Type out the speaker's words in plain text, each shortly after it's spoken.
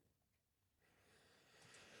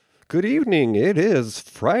Good evening. It is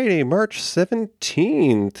Friday, March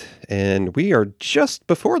 17th, and we are just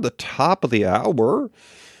before the top of the hour.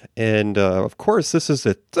 And of course, this is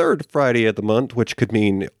the third Friday of the month, which could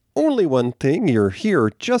mean only one thing. You're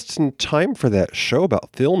here just in time for that show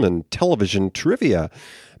about film and television trivia,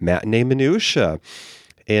 Matinee Minutia.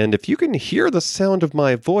 And if you can hear the sound of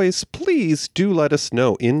my voice, please do let us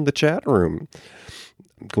know in the chat room.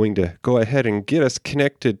 I'm going to go ahead and get us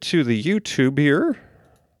connected to the YouTube here.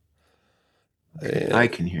 I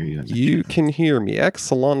can hear you. You can hear me.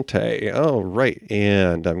 Excellente. All right.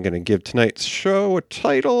 And I'm going to give tonight's show a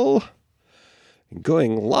title.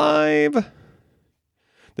 Going live.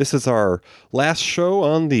 This is our last show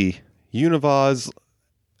on the Univaz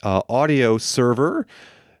audio server.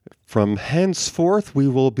 From henceforth, we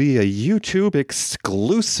will be a YouTube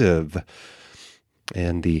exclusive.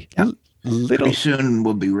 And the pretty soon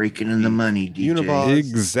we'll be raking in the money, DJ. Univaz.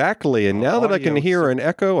 Exactly. And now that I can hear an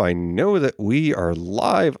echo, I know that we are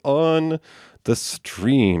live on the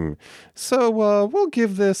stream. So we'll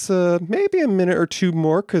give this maybe a minute or two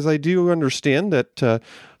more, because I do understand that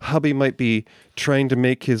Hubby might be trying to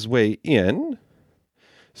make his way in.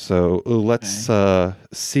 So let's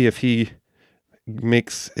see if he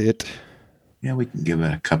makes it. Yeah, we can give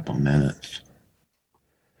it a couple minutes.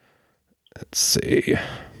 Let's see.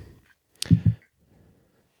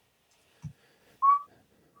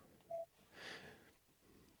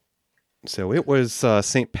 So it was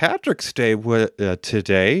St. Patrick's Day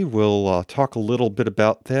today. We'll talk a little bit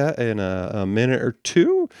about that in a minute or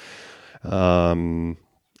two. I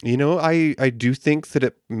do think that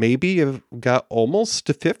it maybe got almost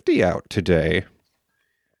to 50 out today.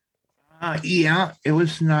 Yeah, it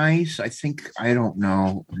was nice. I don't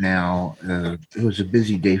know now. It was a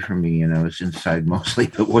busy day for me, and I was inside mostly.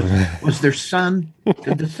 But was there sun?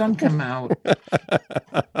 Did the sun come out?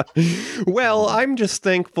 Well, I'm just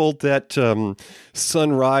thankful that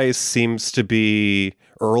sunrise seems to be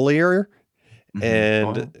earlier.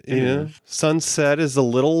 And, sunset is a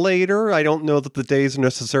little later. I don't know that the days are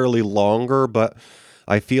necessarily longer, but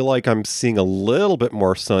I feel like I'm seeing a little bit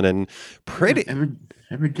more sun and pretty...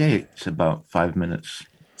 Every day it's about 3 minutes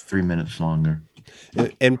longer.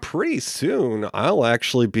 And pretty soon I'll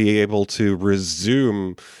actually be able to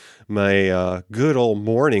resume my good old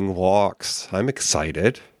morning walks. I'm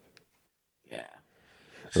excited. Yeah.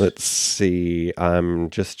 Let's see. I'm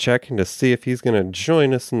just checking to see if he's going to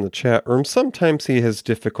join us in the chat room. Sometimes he has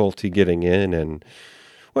difficulty getting in, and,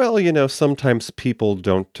 sometimes people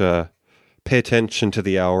don't pay attention to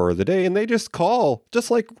the hour of the day, and they just call,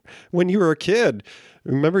 just like when you were a kid.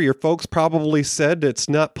 Remember, your folks probably said it's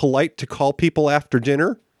not polite to call people after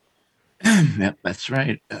dinner? Yeah, that's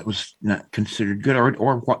right. That was not considered good.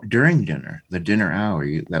 Or during dinner, the dinner hour.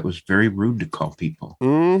 That was very rude to call people.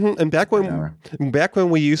 Mm-hmm. And back when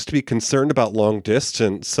we used to be concerned about long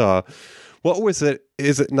distance, what was it?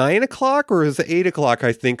 Is it 9 o'clock or is it 8 o'clock,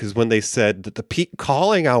 I think, is when they said that the peak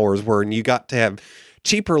calling hours were, and you got to have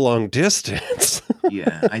cheaper long distance.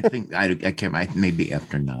 Yeah, I think I can't. Maybe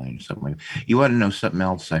after 9 or something. You want to know something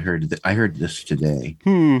else? I heard this today.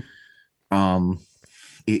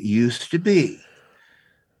 It used to be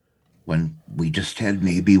when we just had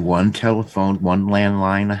maybe one telephone, one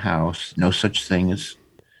landline a house. No such thing as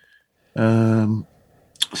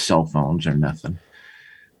cell phones or nothing.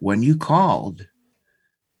 When you called,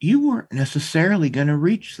 you weren't necessarily going to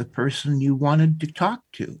reach the person you wanted to talk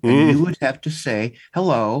to. And you would have to say,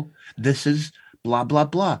 hello, this is blah, blah,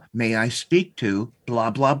 blah. May I speak to blah,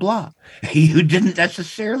 blah, blah. You didn't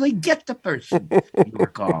necessarily get the person you were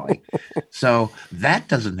calling. So that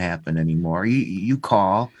doesn't happen anymore. You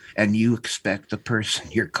call and you expect the person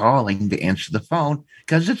you're calling to answer the phone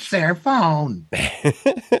because it's their phone. I'm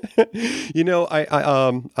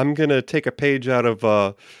going to take a page out of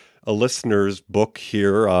a listener's book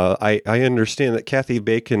here. I understand that Kathy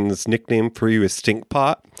Bacon's nickname for you is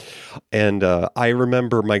Stinkpot. And I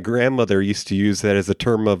remember my grandmother used to use that as a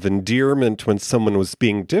term of endearment when someone was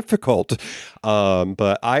being difficult.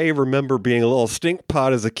 But I remember being a little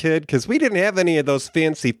stinkpot as a kid because we didn't have any of those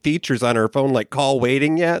fancy features on our phone like call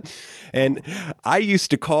waiting yet. And I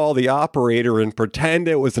used to call the operator and pretend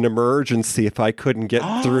it was an emergency if I couldn't get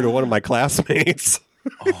through to one of my classmates.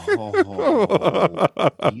 Oh,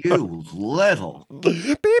 you little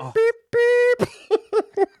beep, beep, beep.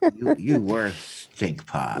 You were a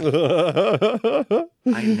stinkpot.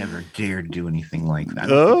 I never dared do anything like that.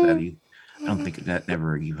 I don't think that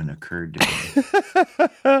never even occurred to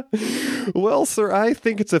me. Well, sir, I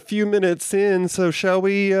think it's a few minutes in, so shall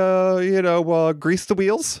we, grease the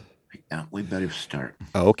wheels? Yeah, we better start.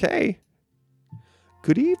 Okay.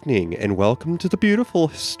 Good evening, and welcome to the beautiful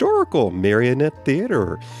historical Marionette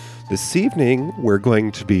Theater. This evening, we're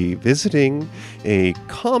going to be visiting a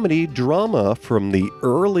comedy drama from the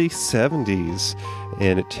early 70s,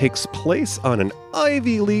 and it takes place on an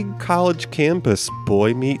Ivy League college campus.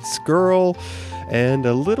 Boy meets girl, and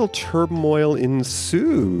a little turmoil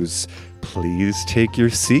ensues. Please take your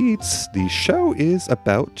seats. The show is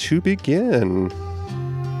about to begin.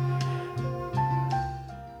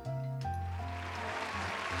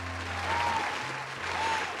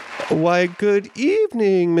 Why, good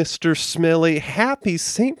evening, Mr. Smelly. Happy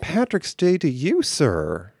St. Patrick's Day to you,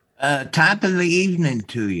 sir. Top of the evening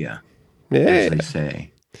to you, Hey. as they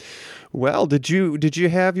say. Well, did you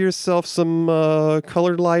have yourself some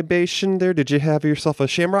colored libation there? Did you have yourself a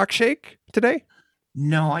shamrock shake today?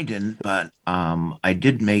 No, I didn't, but I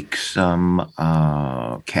did make some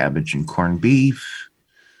cabbage and corned beef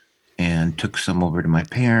and took some over to my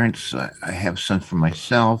parents. I have some for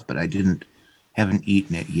myself, but haven't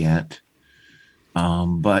eaten it yet.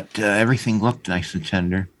 But everything looked nice and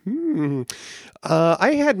tender.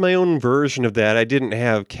 I had my own version of that. I didn't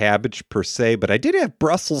have cabbage per se, but I did have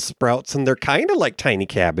Brussels sprouts, and they're kind of like tiny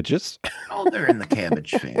cabbages. Oh, they're in the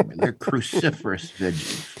cabbage family. They're cruciferous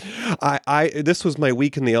veggies. This was my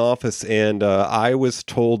week in the office, and I was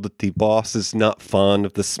told that the boss is not fond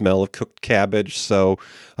of the smell of cooked cabbage, so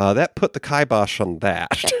that put the kibosh on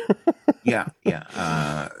that. Yeah.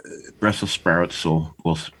 Brussels sprouts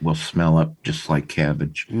will smell up just like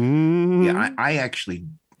cabbage. Yeah, I actually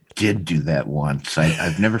did do that once.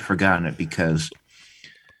 I've never forgotten it because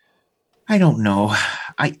I don't know.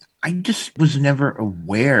 I just was never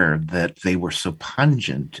aware that they were so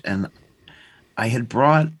pungent, and I had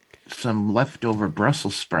brought some leftover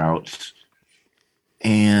Brussels sprouts,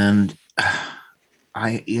 and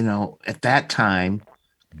at that time,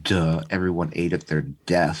 everyone ate at their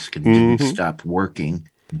desk and didn't stop working.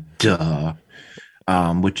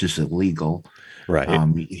 Which is illegal. Right.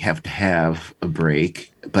 You have to have a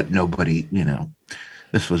break, but nobody,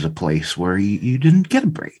 this was a place where you didn't get a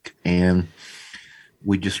break, and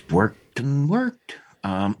we just worked and worked.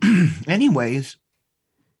 Anyways,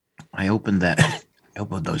 I opened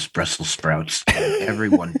those Brussels sprouts, and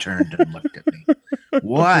everyone turned and looked at me.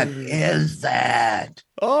 What is that?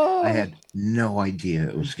 Oh, I had no idea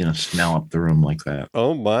it was going to smell up the room like that.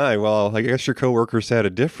 Oh my! Well, I guess your coworkers had a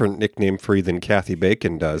different nickname for you than Kathy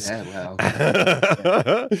Bacon does. Yeah,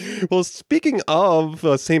 well. Well, speaking of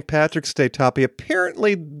St. Patrick's Day, Toppy,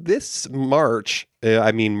 apparently this March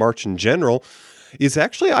in general, is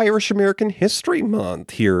actually Irish American History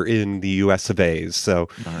Month here in the US of A. So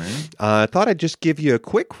Right. I thought I'd just give you a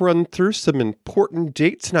quick run through some important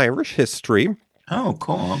dates in Irish history. Oh,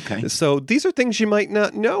 cool. Okay. So these are things you might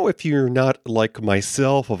not know if you're not like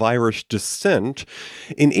myself of Irish descent.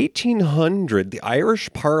 In 1800, the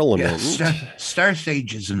Irish Parliament... Star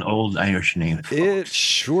Sage is an old Irish name, folks. It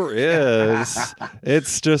sure is.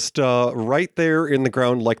 It's just right there in the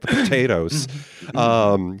ground like the potatoes.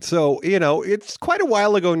 So, it's quite a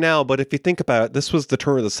while ago now, but if you think about it, this was the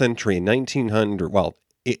turn of the century, 1900,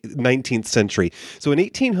 19th century. So in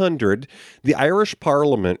 1800, the Irish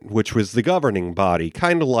Parliament, which was the governing body,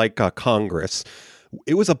 kind of like Congress,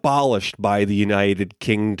 it was abolished by the United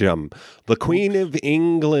Kingdom. The Queen of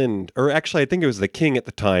England, or actually I think it was the king at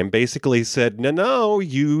the time, basically said, no,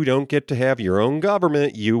 you don't get to have your own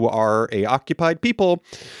government. You are a occupied people.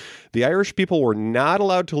 The Irish people were not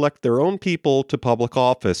allowed to elect their own people to public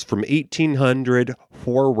office from 1800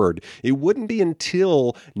 forward. It wouldn't be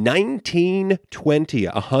until 1920,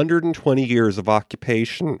 120 years of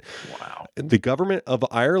occupation. Wow. The Government of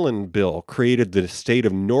Ireland Bill created the state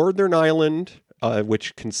of Northern Ireland,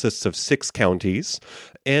 which consists of 6 counties,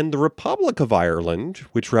 and the Republic of Ireland,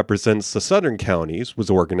 which represents the southern counties, was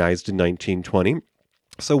organized in 1920.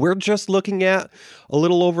 So we're just looking at a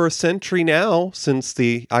little over a century now since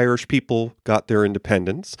the Irish people got their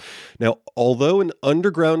independence. Now, although an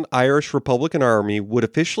underground Irish Republican Army would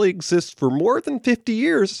officially exist for more than 50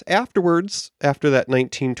 years afterwards, after that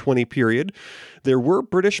 1920 period, there were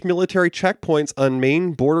British military checkpoints on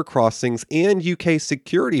main border crossings, and UK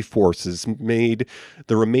security forces made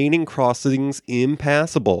the remaining crossings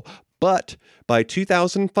impassable. But by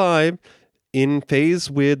 2005, in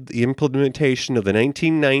phase with the implementation of the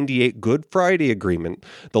 1998 Good Friday Agreement,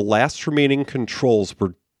 the last remaining controls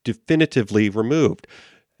were definitively removed.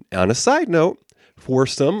 On a side note, for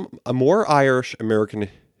some more Irish American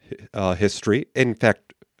history, in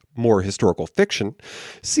fact, more historical fiction,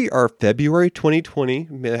 see our February 2020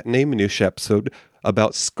 Matinee Minutia episode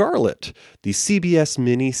about Scarlet, the CBS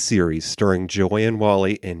mini-series starring Joanne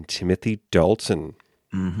Whalley and Timothy Dalton.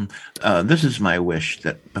 Mm-hmm. This is my wish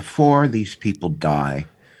that before these people die,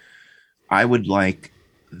 I would like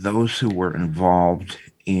those who were involved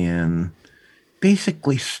in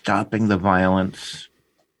basically stopping the violence,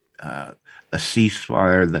 a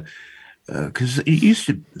ceasefire, because there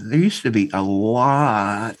used to be a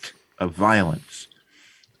lot of violence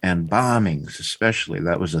and bombings, especially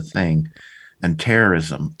that was a thing, and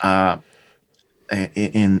terrorism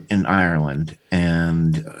in Ireland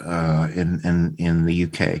and in the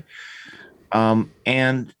UK,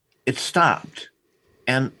 and it stopped,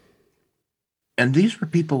 and these were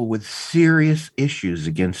people with serious issues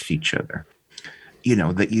against each other,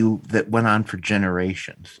 that went on for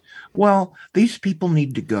generations. Well, these people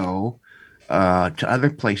need to go to other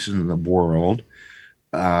places in the world.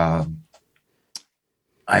 I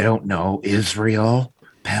don't know, Israel,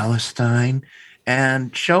 Palestine,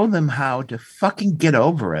 and show them how to fucking get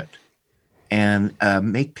over it and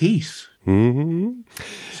make peace. Mm-hmm.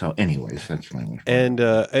 So, anyways, that's my. And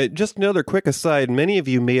just another quick aside, many of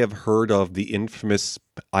you may have heard of the infamous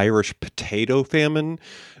Irish potato famine.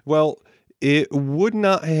 Well, it would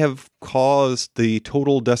not have caused the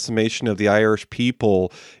total decimation of the Irish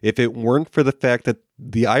people if it weren't for the fact that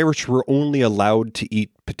the Irish were only allowed to eat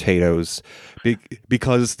potatoes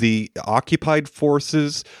because the occupied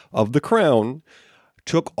forces of the crown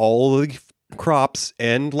took all the crops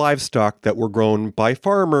and livestock that were grown by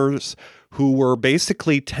farmers who were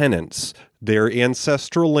basically tenants. Their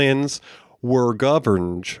ancestral lands were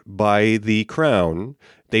governed by the crown.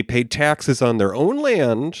 They paid taxes on their own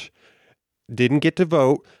land, didn't get to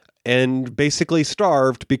vote, and basically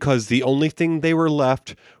starved because the only thing they were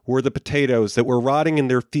left were the potatoes that were rotting in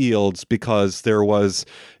their fields because there was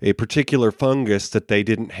a particular fungus that they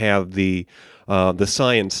didn't have the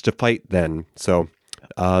science to fight then. So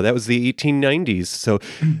that was the 1890s. So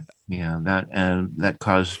yeah, that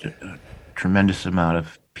caused a tremendous amount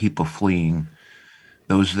of people fleeing.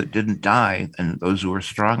 Those that didn't die and those who were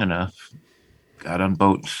strong enough got on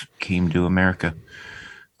boats, came to America.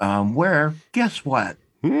 Where, guess what?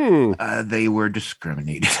 They were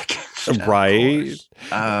discriminated against. Right.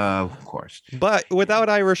 Of course. But without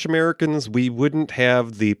Irish Americans, we wouldn't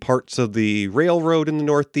have the parts of the railroad in the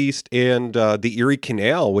Northeast and the Erie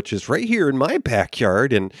Canal, which is right here in my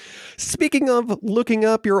backyard. And speaking of looking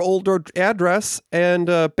up your old address and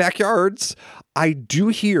backyards, I do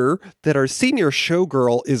hear that our senior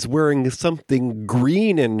showgirl is wearing something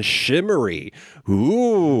green and shimmery.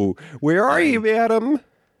 Ooh, where are you, madam?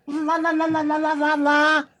 La la la la la la la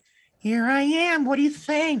la. Here I am. What do you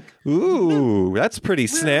think? Ooh, that's pretty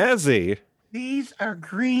snazzy. These are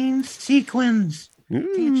green sequins.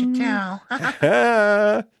 Can't you tell?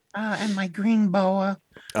 And my green boa.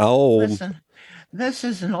 Oh. Listen, this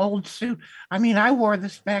is an old suit. I mean, I wore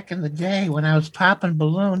this back in the day when I was popping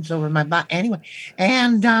balloons over my body. Anyway,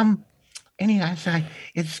 and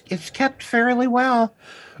it's kept fairly well.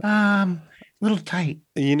 Little tight.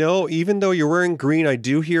 Even though you're wearing green, I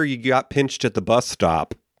do hear you got pinched at the bus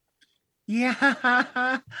stop.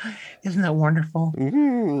 Yeah. Isn't that wonderful?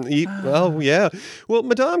 Well, yeah. Well,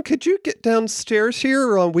 Madame, could you get downstairs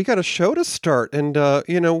here? We got a show to start, and,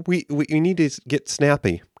 we need to get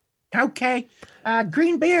snappy. Okay.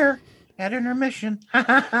 Green beer at intermission.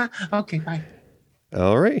 Okay, bye.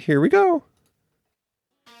 All right, here we go.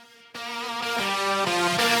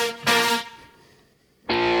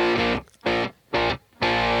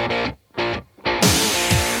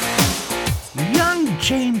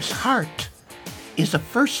 James Hart is a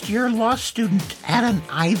first-year law student at an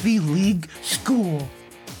Ivy League school.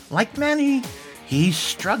 Like many, he's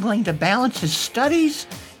struggling to balance his studies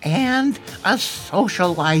and a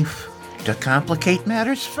social life. To complicate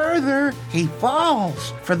matters further, he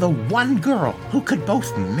falls for the one girl who could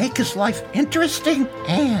both make his life interesting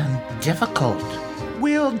and difficult.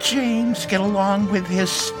 Will James get along with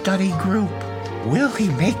his study group? Will he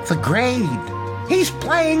make the grade? He's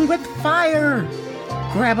playing with fire!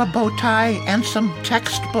 Grab a bow tie and some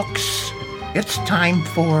textbooks. It's time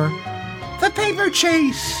for The Paper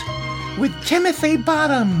Chase with Timothy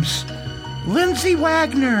Bottoms, Lindsay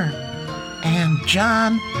Wagner, and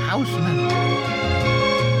John Houseman.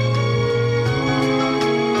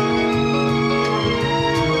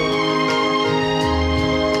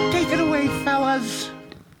 Take it away, fellas.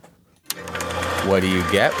 What do you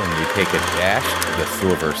get when you take a dash to the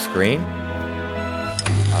silver screen?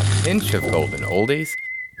 A pinch of golden oldies,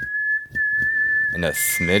 and a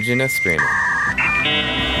smidgen of screaming.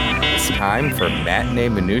 It's time for Matinee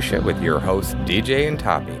Minutia with your hosts DJ and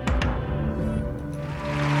Toppy.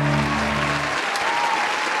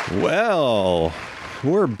 Well,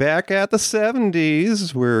 we're back at the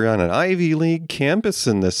 70s. We're on an Ivy League campus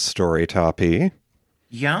in this story, Toppy.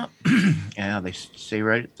 Yeah. Yeah, they say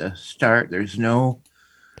right at the start, there's no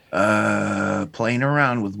playing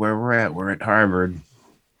around with where we're at. We're at Harvard.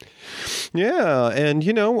 Yeah,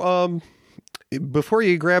 and before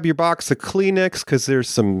you grab your box of Kleenex, because there's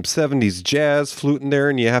some 70s jazz flute in there,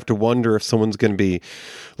 and you have to wonder if someone's going to be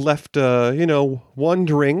left,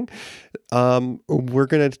 wondering, we're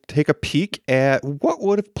going to take a peek at what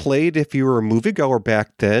would have played if you were a moviegoer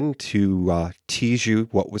back then to tease you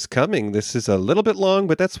what was coming. This is a little bit long,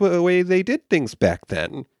 but that's the way they did things back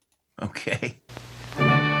then. Okay.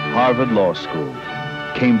 Harvard Law School,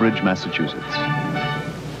 Cambridge, Massachusetts.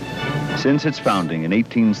 Since its founding in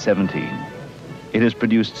 1817, it has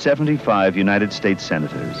produced 75 United States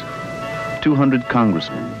senators, 200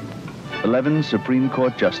 congressmen, 11 Supreme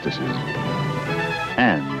Court justices,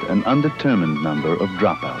 and an undetermined number of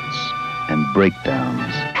dropouts and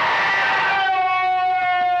breakdowns.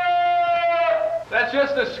 That's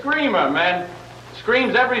just a screamer, man.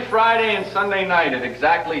 Screams every Friday and Sunday night at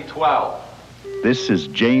exactly 12. This is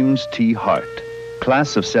James T. Hart,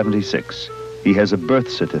 class of 76. He has a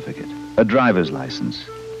birth certificate, a driver's license,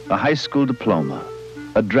 a high school diploma,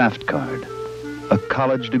 a draft card, a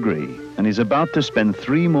college degree, and he's about to spend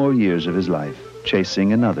 3 more years of his life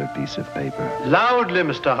chasing another piece of paper. Loudly,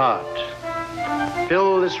 Mr. Hart.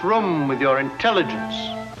 Fill this room with your intelligence.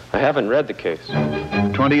 I haven't read the case.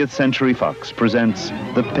 20th Century Fox presents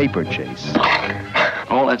The Paper Chase.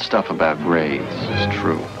 All that stuff about grades is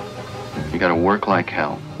true. You gotta work like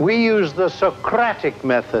hell. We use the Socratic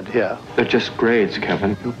method here. They're just grades,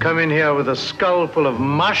 Kevin. You come in here with a skull full of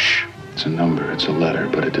mush. It's a number, it's a letter,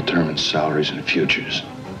 but it determines salaries and futures.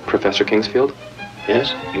 Professor Kingsfield?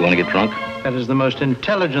 Yes? You want to get drunk? That is the most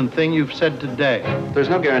intelligent thing you've said today. There's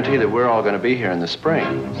no guarantee that we're all gonna be here in the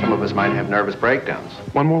spring. Some of us might have nervous breakdowns.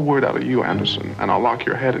 One more word out of you, Anderson, and I'll lock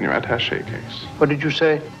your head in your attaché case. What did you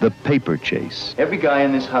say? The Paper Chase. Every guy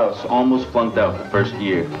in this house almost flunked out the first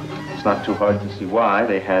year. It's not too hard to see why.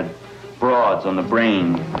 They had broads on the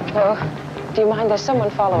brain. Hello. Do you mind? There's someone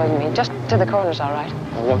following me. Just to the corner's all right.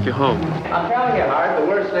 I'll walk you home. I'm telling you, Hart, the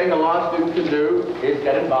worst thing a law student can do is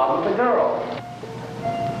get involved with a girl.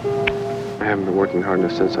 I haven't been working hard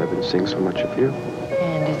enough since I've been seeing so much of you.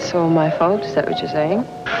 And it's all my fault? Is that what you're saying?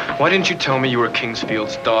 Why didn't you tell me you were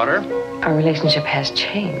Kingsfield's daughter? Our relationship has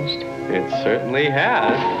changed. It certainly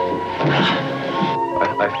has.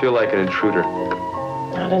 I feel like an intruder.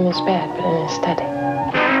 Not in his bed, but in his study.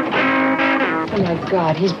 Oh, my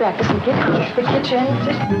God, he's back. Listen, get out the kitchen.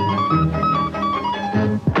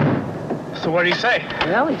 So what did he say?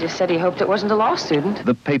 Well, he just said he hoped it wasn't a law student.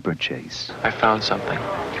 The Paper Chase. I found something.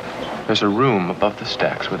 There's a room above the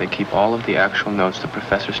stacks where they keep all of the actual notes the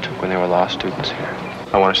professors took when they were law students here.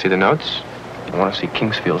 I want to see the notes. I want to see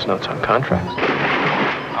Kingsfield's notes on contracts.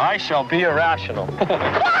 I shall be irrational.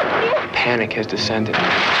 Panic has descended. Oh,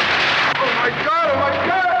 my God! Oh, my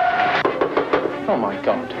God! Oh, my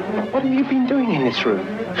God. What have you been doing in this room?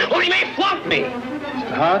 Well, he may flunk me!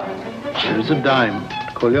 Mr. Hart, here's a dime.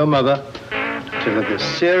 Call your mother. Tell her there's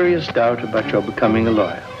serious doubt about your becoming a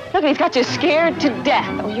lawyer. Look, he's got you scared to death.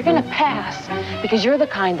 Oh, you're going to pass because you're the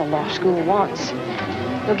kind the law school wants.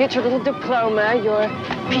 You'll get your little diploma, your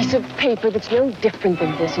piece of paper that's no different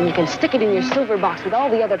than this, and you can stick it in your silver box with all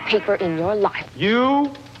the other paper in your life.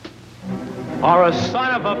 You are a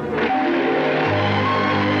son of a...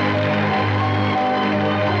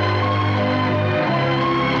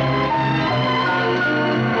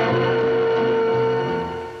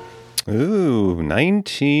 Ooh,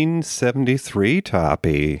 1973,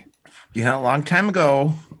 Toppy. Yeah, a long time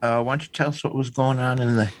ago. Why don't you tell us what was going on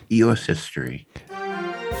in the U.S. history?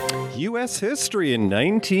 U.S. history in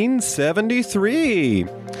 1973.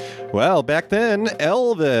 Well, back then,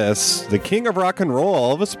 Elvis, the king of rock and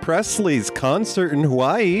roll, Elvis Presley's concert in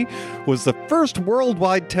Hawaii was the first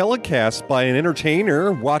worldwide telecast by an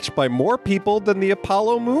entertainer watched by more people than the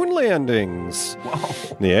Apollo moon landings. Wow.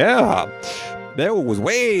 Yeah. That was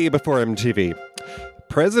way before MTV.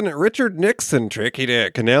 President Richard Nixon, Tricky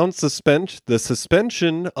Dick, announced the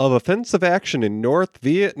suspension of offensive action in North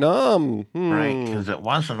Vietnam. Right, because it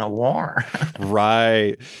wasn't a war.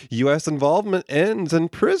 Right. U.S. involvement ends and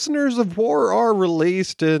prisoners of war are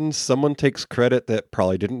released, and someone takes credit that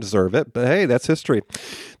probably didn't deserve it, but hey, that's history.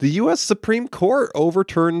 The U.S. Supreme Court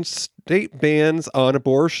overturned state bans on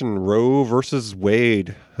abortion, Roe versus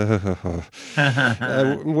Wade. Wasn't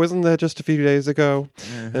that just a few days ago?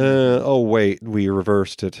 Oh, wait, we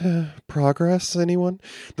reversed it. Progress, anyone?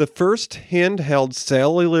 The first handheld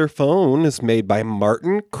cellular phone is made by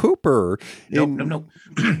Martin Cooper. Nope.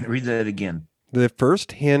 Read that again. The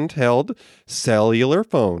first handheld cellular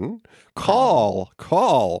phone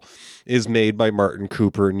Call is made by Martin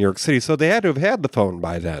Cooper in New York City. So they had to have had the phone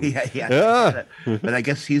by then. Yeah. But I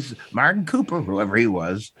guess Martin Cooper, whoever he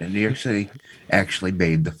was in New York City, actually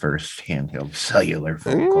made the first handheld cellular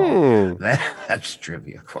phone call. That's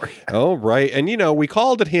trivia for you. Oh, right. And, we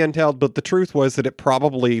called it handheld, but the truth was that it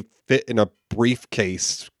probably fit in a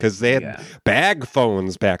briefcase because they had bag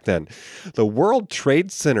phones back then. The World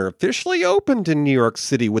Trade Center officially opened in New York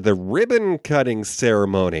City with a ribbon cutting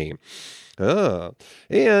ceremony.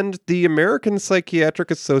 And the American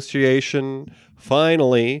Psychiatric Association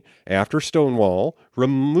finally, after Stonewall,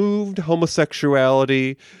 removed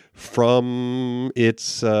homosexuality from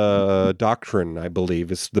its doctrine, I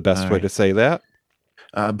believe is the best way to say that.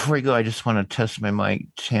 Before you go, I just want to test my mic.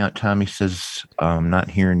 Tommy says not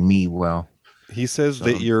hearing me well. He says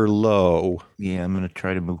that you're low. Yeah, I'm going to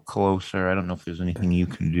try to move closer. I don't know if there's anything you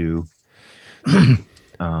can do.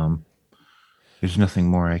 There's nothing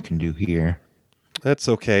more I can do here. That's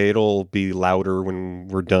okay. It'll be louder when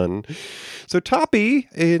we're done. So, Toppy,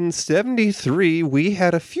 in 73, we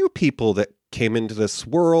had a few people that came into this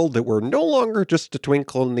world that were no longer just a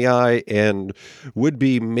twinkle in the eye and would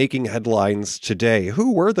be making headlines today.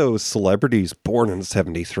 Who were those celebrities born in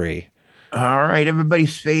 73? All right,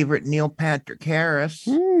 everybody's favorite Neil Patrick Harris.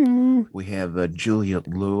 We have Juliette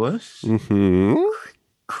Lewis.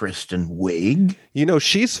 Kristen Wiig.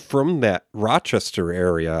 She's from that Rochester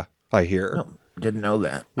area, I hear. No, didn't know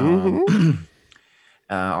that.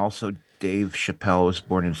 Also, Dave Chappelle was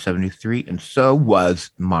born in 73, and so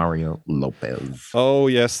was Mario Lopez. Oh,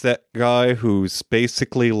 yes, that guy who's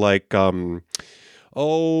basically like, who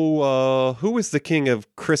is the king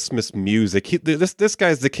of Christmas music? This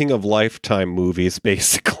guy's the king of Lifetime movies,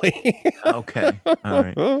 basically. Okay, all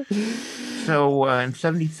right. So, in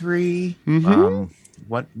 73,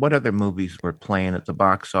 what other movies were playing at the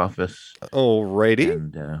box office? Alrighty.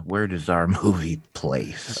 And where does our movie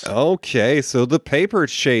place? Okay, so The Paper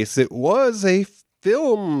Chase. It was a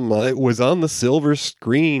film. It was on the silver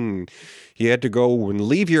screen. You had to go and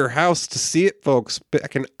leave your house to see it, folks.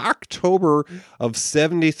 Back in October of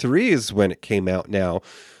 73 is when it came out now.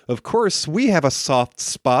 Of course, we have a soft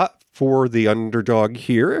spot for the underdog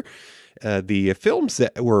here. The films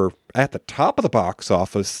that were at the top of the box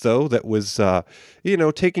office, though, that was,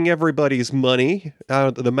 taking everybody's money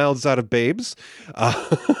out of the mouths out of babes.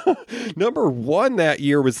 Number one that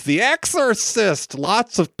year was The Exorcist.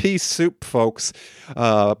 Lots of pea soup, folks.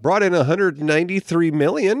 Brought in $193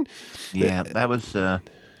 million. Yeah, that was, that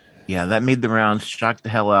made the rounds, shocked the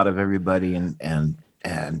hell out of everybody,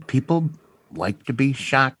 and people like to be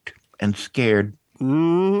shocked and scared.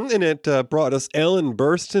 And it brought us Ellen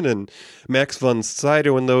Burstyn and Max von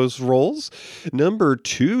Sydow in those roles. Number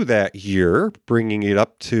two that year, bringing it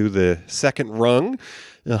up to the second rung,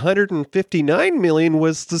 $159 million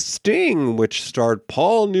was The Sting, which starred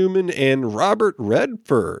Paul Newman and Robert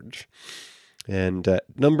Redford. And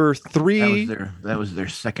number three... That was their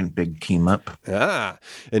second big team up.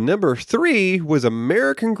 And number three was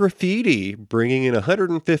American Graffiti, bringing in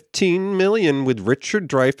 $115 million with Richard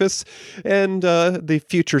Dreyfuss and the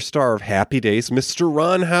future star of Happy Days, Mr.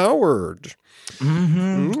 Ron Howard.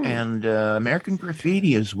 And American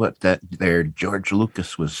Graffiti is what their George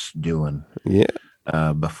Lucas was doing. Yeah.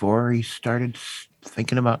 Before he started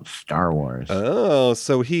thinking about Star Wars. Oh,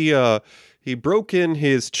 so he broke in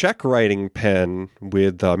his check writing pen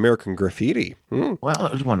with American Graffiti. Well,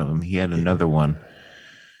 that was one of them. He had another one.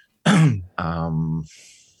 It's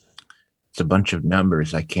a bunch of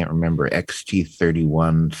numbers. I can't remember.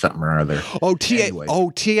 XT31 something or other.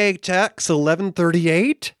 THX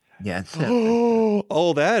 1138? Yeah, that's it.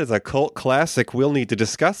 Oh, that is a cult classic. We'll need to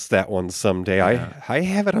discuss that one someday. Yeah. I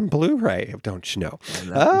have it on Blu-ray, don't you know?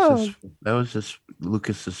 That was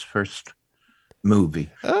Lucas's first movie.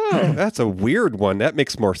 Oh, that's a weird one. That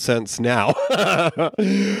makes more sense now.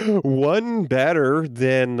 One better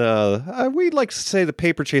than, we'd like to say The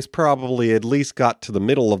Paper Chase probably at least got to the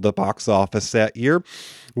middle of the box office that year.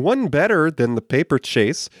 One better than The Paper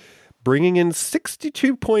Chase, bringing in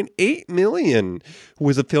 $62.8 million,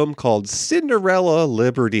 was a film called Cinderella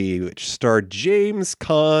Liberty, which starred James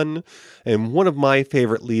Caan and one of my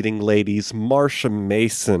favorite leading ladies, Marsha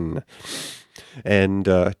Mason.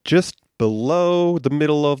 And just below the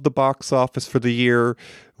middle of the box office for the year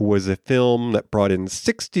was a film that brought in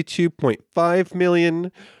 $62.5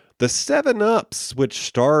 million, The 7-Ups, which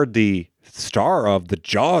starred the star of the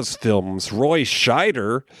Jaws films, Roy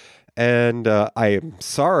Scheider. And I'm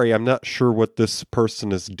sorry, I'm not sure what this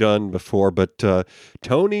person has done before, but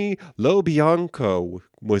Tony LoBianco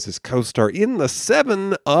was his co-star in The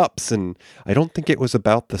 7-Ups, and I don't think it was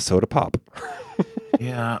about the soda pop.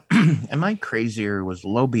 Yeah. Am I crazy, or was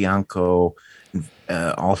Lo Bianco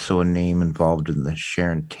also a name involved in the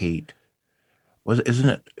Sharon Tate? Isn't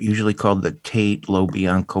it usually called the Tate Lo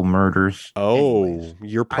Bianco murders? Oh, Anyways,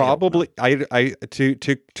 you're probably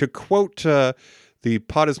to quote the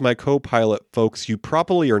Pod is my co-pilot folks, you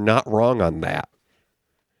probably are not wrong on that.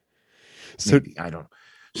 So maybe, I don't know.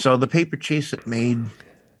 So the Paper Chase it made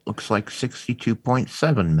looks like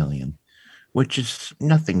 62.7 million, which is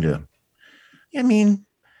nothing to. I mean,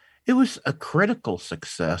 it was a critical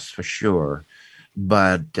success for sure,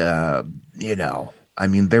 but I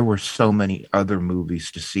mean, there were so many other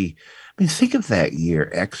movies to see. I mean, think of that year: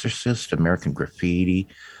 Exorcist, American Graffiti,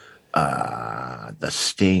 The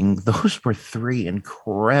Sting. Those were 3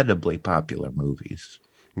 incredibly popular movies.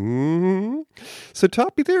 Mm-hmm. So,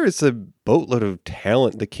 Toppy, there is a boatload of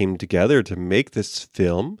talent that came together to make this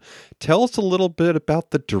film. Tell us a little bit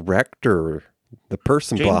about the director, the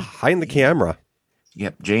person behind the camera.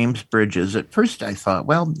 Yep, James Bridges. At first I thought,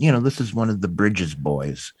 well, this is one of the Bridges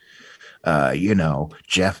boys.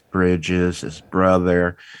 Jeff Bridges, his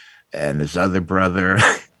brother, and his other brother,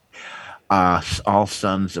 all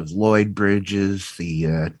sons of Lloyd Bridges,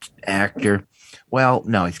 the actor. Well,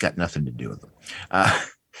 no, he's got nothing to do with them.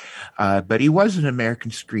 But he was an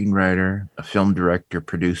American screenwriter, a film director,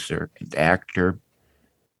 producer, and actor.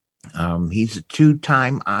 He's a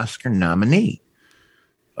 2-time Oscar nominee.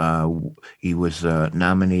 He was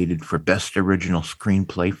nominated for Best Original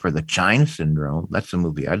Screenplay for The China Syndrome. That's a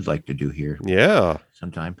movie I'd like to do here. Yeah.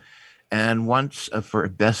 Sometime. And once for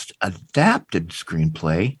Best Adapted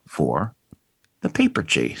Screenplay for The Paper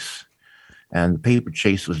Chase. And The Paper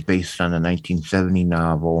Chase was based on a 1970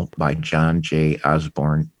 novel by John J.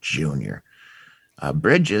 Osborne Jr.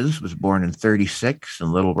 Bridges was born in 1936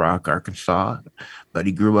 in Little Rock, Arkansas, but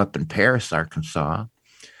he grew up in Paris, Arkansas.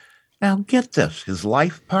 Now, get this, his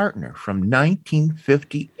life partner from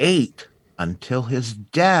 1958 until his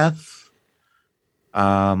death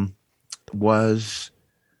was,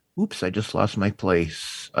 oops, I just lost my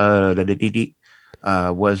place, was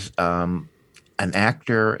an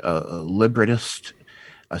actor, a librettist,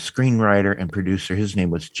 a screenwriter, and producer. His name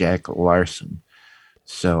was Jack Larson.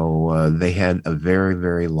 So they had a very,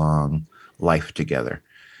 very long life together.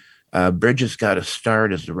 Bridges got a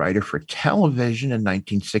start as a writer for television in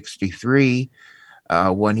 1963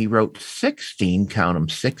 when he wrote 16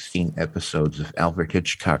 episodes of Alfred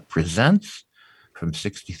Hitchcock Presents from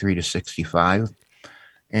 63 to 65.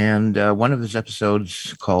 And one of his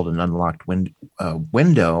episodes called An Unlocked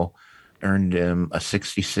Window earned him a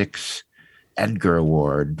 1966 Edgar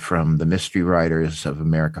Award from the Mystery Writers of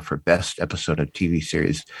America for Best Episode of TV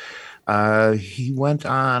Series. Bridges went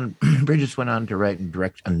on to write and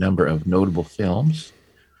direct a number of notable films,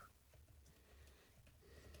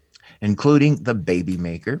 including The Baby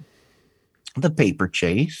Maker, The Paper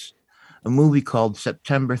Chase, a movie called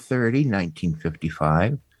September 30,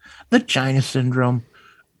 1955, The China Syndrome,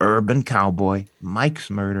 Urban Cowboy, Mike's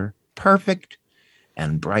Murder, Perfect,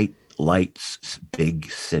 and Bright Lights,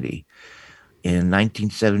 Big City. In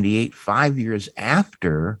 1978, 5 years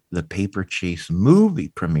after the Paper Chase movie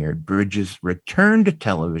premiered, Bridges returned to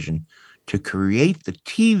television to create the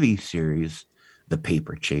TV series The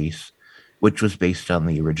Paper Chase, which was based on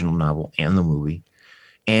the original novel and the movie,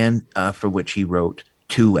 and for which he wrote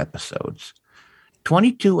 2 episodes.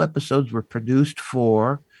 22 episodes were produced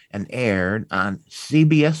for and aired on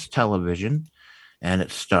CBS television, and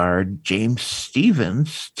it starred James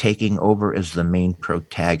Stevens taking over as the main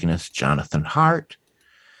protagonist, Jonathan Hart,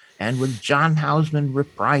 and with John Houseman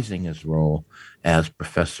reprising his role as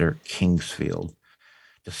Professor Kingsfield.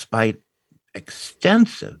 Despite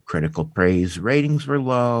extensive critical praise, ratings were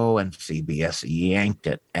low, and CBS yanked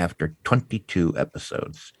it after 22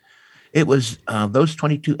 episodes. It was those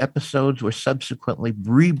 22 episodes were subsequently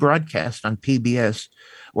rebroadcast on PBS,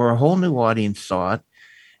 where a whole new audience saw it,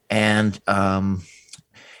 and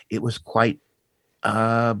it was quite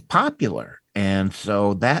popular. And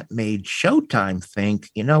so that made Showtime think,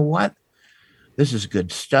 you know what? This is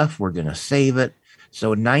good stuff. We're going to save it.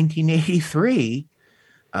 So in 1983,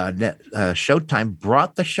 Showtime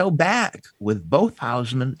brought the show back with both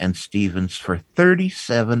Houseman and Stevens for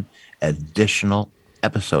 37 additional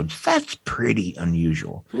episodes. That's pretty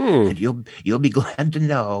unusual. And you'll be glad to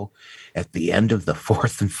know at the end of the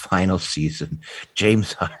 4th and final season,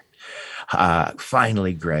 James Hart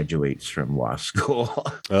finally graduates from law school.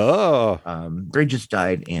 Bridges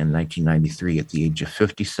died in 1993 at the age of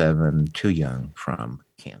 57, too young from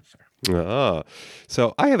cancer.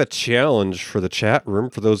 So I have a challenge for the chat room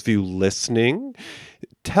for those of you listening.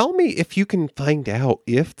 Tell me if you can find out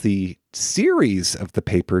if the series of The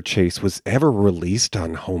Paper Chase was ever released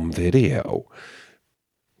on home video.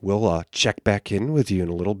 we'll check back in with you in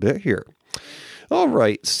a little bit here. All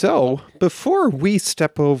right, so before we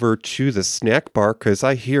step over to the snack bar, because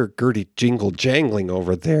I hear Gertie jingle jangling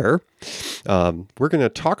over there, we're going to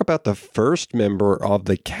talk about the first member of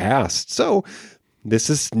the cast. So this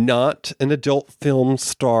is not an adult film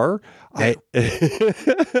star. I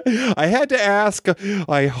had to ask,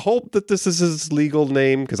 I hope that this is his legal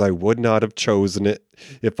name, because I would not have chosen it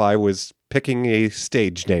if I was picking a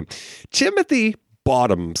stage name. Timothy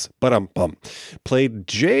Bottoms, played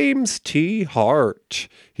James T. Hart.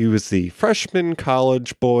 He was the freshman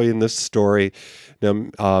college boy in this story. Now,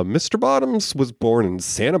 Mr. Bottoms was born in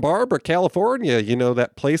Santa Barbara, California. You know,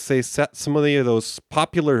 that place they set some of those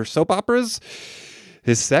popular soap operas.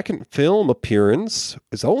 His second film appearance,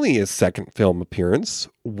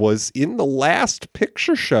 was in The Last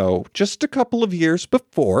Picture Show just a couple of years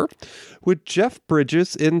before with Jeff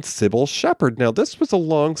Bridges and Sybil Shepherd. Now, this was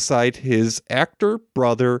alongside his actor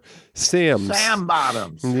brother, Sam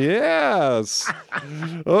Bottoms. Yes.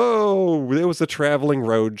 Oh, it was a traveling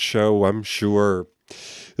road show, I'm sure.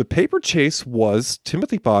 The Paper Chase was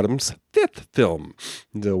Timothy Bottoms' fifth film.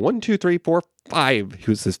 The 1, 2, 3, 4, 5. He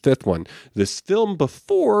was his fifth one. This film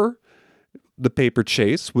before The Paper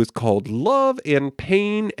Chase was called Love and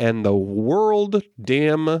Pain and the World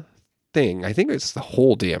Damn Thing. I think it's The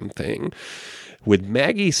Whole Damn Thing. With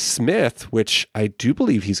Maggie Smith, which I do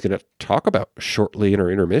believe he's going to talk about shortly in our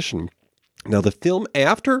intermission. Now, the film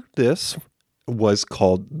after this was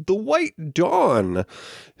called The White Dawn,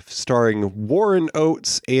 starring Warren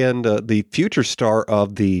Oates and the future star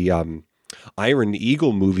of the Iron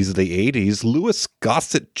Eagle movies of the 80s, Louis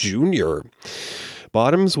Gossett Jr.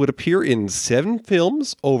 Bottoms would appear in 7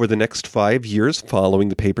 films over the next 5 years following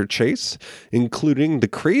The Paper Chase, including The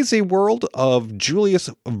Crazy World of Julius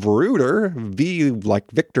Verooder, V like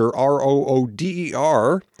Victor,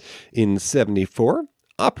 Rooder, in 74,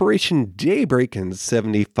 Operation Daybreak in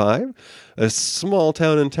 75, A Small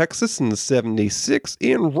Town in Texas in 76,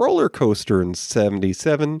 and Roller Coaster in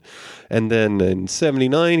 77. And then in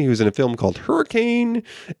 79, he was in a film called Hurricane,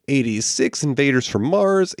 86, Invaders from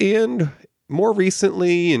Mars, and more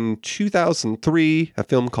recently in 2003, a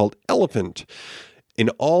film called Elephant. In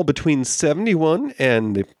all between 71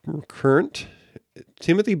 and the current,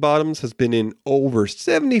 Timothy Bottoms has been in over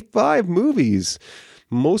 75 movies.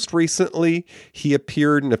 Most recently, he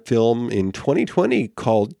appeared in a film in 2020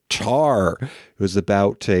 called Tar. It was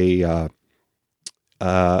about a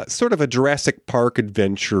sort of a Jurassic Park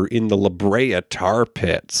adventure in the La Brea tar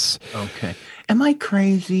pits. Okay. Am I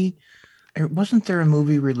crazy? Wasn't there a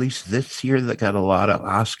movie released this year that got a lot of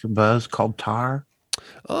Oscar buzz called Tar?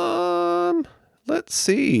 Let's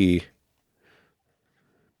see.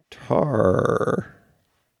 Tar.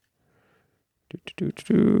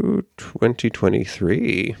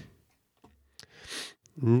 2023.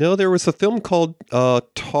 No, there was a film called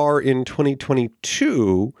Tar in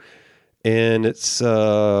 2022, and it's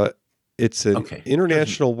an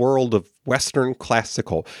international world of Western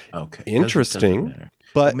classical. Okay, interesting.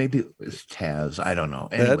 But maybe it was Taz. I don't know.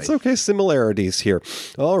 Anyways. That's okay. Similarities here.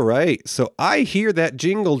 All right. So I hear that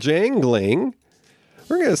jingle jangling.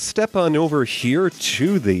 We're going to step on over here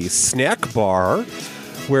to the snack bar,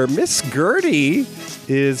 where Miss Gertie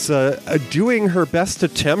is doing her best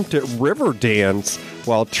attempt at river dance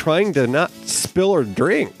while trying to not spill her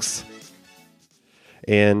drinks.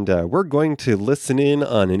 And we're going to listen in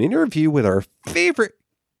on an interview with our favorite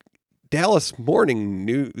Dallas Morning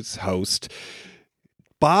News host,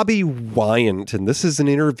 Bobby Wyant. And this is an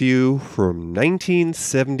interview from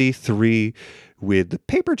 1973 with the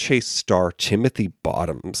Paper Chase star Timothy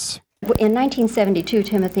Bottoms. In 1972,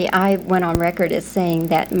 Timothy, I went on record as saying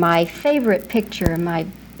that my favorite picture, my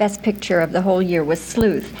best picture of the whole year was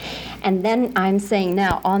Sleuth. And then I'm saying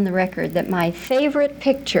now on the record that my favorite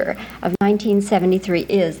picture of 1973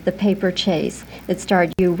 is The Paper Chase that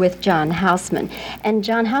starred you with John Houseman. And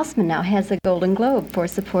John Houseman now has a Golden Globe for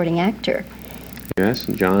supporting actor. Yes,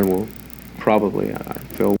 and John will probably, I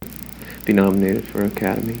feel, be nominated for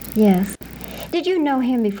Academy. Yes. Did you know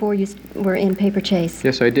him before you were in Paper Chase?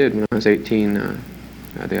 Yes, I did. When I was 18, I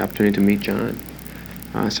had the opportunity to meet John.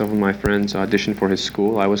 Some of my friends auditioned for his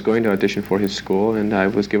school. I was going to audition for his school, and I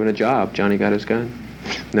was given a job. Johnny got his gun.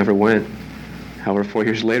 Never went. However, 4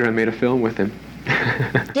 years later, I made a film with him.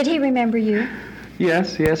 Did he remember you?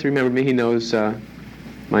 Yes, he remembered me. He knows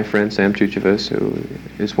my friend Sam Chuchevas, who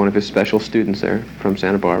is one of his special students there from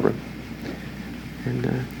Santa Barbara.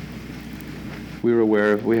 And we were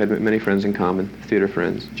aware of, we had many friends in common, theater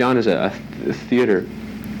friends. John is a theater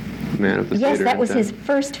man of the theater. Yes, that was his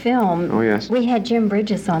first film. Oh, yes. We had Jim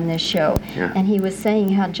Bridges on this show, yeah. And he was saying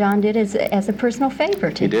how John did as a personal favor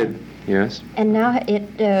to him. He did. Yes. And now,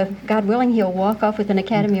 God willing, he'll walk off with an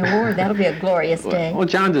Academy Award. That'll be a glorious day. Well,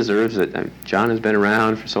 John deserves it. John has been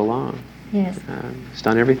around for so long. Yes. He's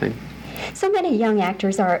done everything. So many young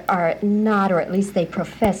actors are not, or at least they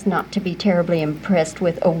profess not to be terribly impressed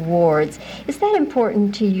with awards. Is that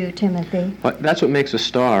important to you, Timothy? Well, that's what makes a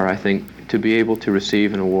star, I think, to be able to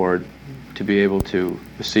receive an award, to be able to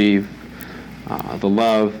receive the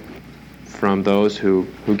love from those who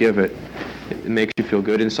give it. It makes you feel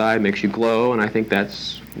good inside, makes you glow, and I think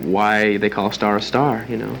that's why they call a star,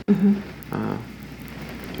 you know. Mm-hmm.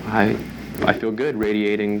 I feel good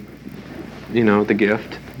radiating, you know, the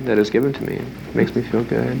gift that is given to me. It makes me feel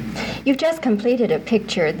good. You've just completed a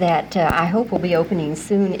picture that I hope will be opening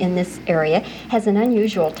soon in this area. Has an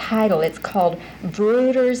unusual title. It's called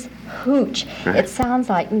Bruder's Hooch. Right. It sounds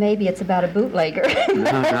like maybe it's about a bootlegger.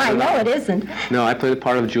 I know it isn't. No, I play the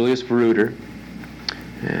part of Julius Bruder,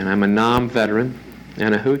 and I'm a Nam veteran,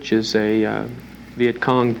 and a hooch is a Viet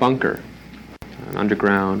Cong bunker, an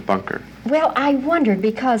underground bunker. Well, I wondered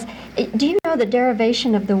because, do you know the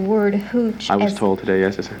derivation of the word hooch? I was told today,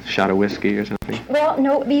 yes, it's a shot of whiskey or something. Well,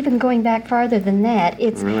 no, even going back farther than that,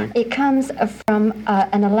 Really? It comes from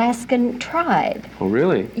an Alaskan tribe. Oh,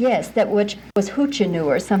 really? Yes, which was Hoochinoo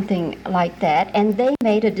or something like that, and they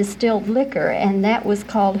made a distilled liquor, and that was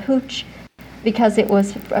called hooch because it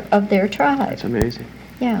was of their tribe. That's amazing.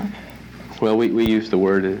 Yeah. Well, we used the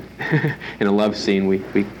word in a love scene.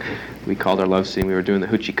 We called our love scene, we were doing the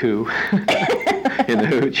hoochie coo in the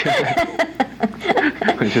hooch.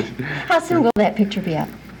 How soon will that picture be up?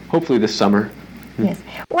 Hopefully this summer. Yes.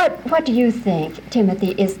 What do you think,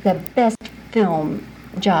 Timothy, is the best film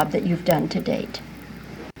job that you've done to date?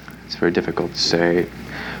 It's very difficult to say,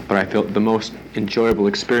 but I felt the most enjoyable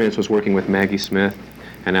experience was working with Maggie Smith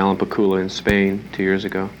and Alan Pakula in Spain 2 years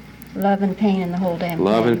ago. Love and Pain and the Whole Damn Thing.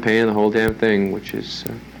 Love and Pain and the Whole Damn Thing, which is,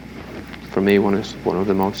 for me, one of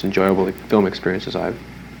the most enjoyable film experiences I've.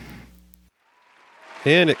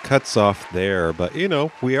 And it cuts off there, but, you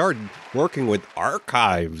know, we are working with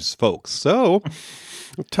archives, folks, so...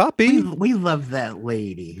 Toppy. We love that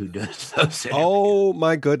lady who does those. Oh,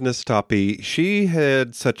 my goodness, Toppy. She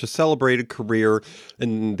had such a celebrated career,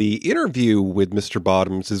 and the interview with Mr.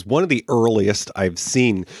 Bottoms is one of the earliest I've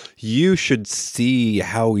seen. You should see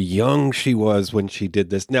how young she was when she did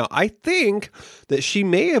this. Now, I think that she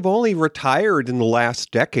may have only retired in the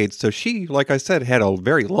last decade, so she, like I said, had a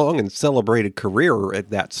very long and celebrated career at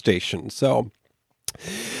that station, so...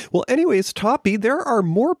 Well, anyways, Toppy, there are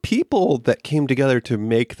more people that came together to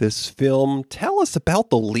make this film. Tell us about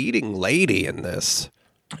the leading lady in this.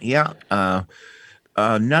 Yeah,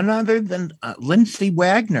 none other than Lindsay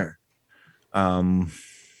Wagner, the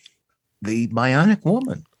Bionic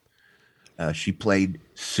Woman. She played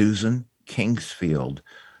Susan Kingsfield,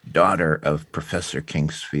 daughter of Professor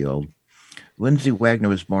Kingsfield. Lindsay Wagner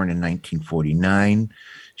was born in 1949.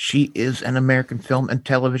 She is an American film and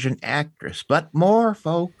television actress, but more,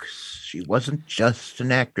 folks. She wasn't just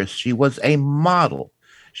an actress. She was a model.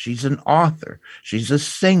 She's an author. She's a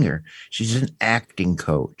singer. She's an acting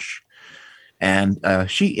coach. And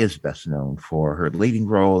she is best known for her leading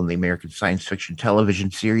role in the American science fiction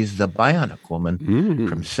television series The Bionic Woman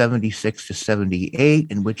from 76 to 78,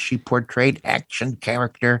 in which she portrayed action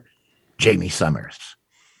character Jamie Summers.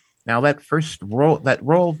 Now, that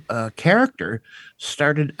character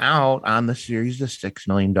started out on the series The $6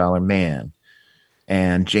 Million Man.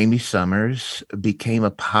 And Jamie Summers became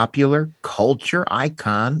a popular culture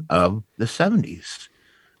icon of the 70s,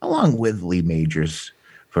 along with Lee Majors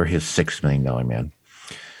for his $6 Million Man.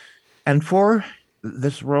 And for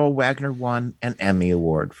this role, Wagner won an Emmy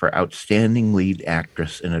Award for Outstanding Lead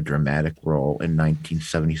Actress in a Dramatic Role in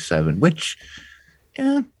 1977, which...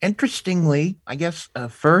 interestingly, I guess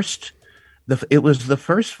it was the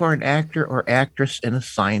first for an actor or actress in a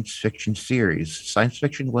science fiction series. Science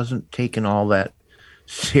fiction wasn't taken all that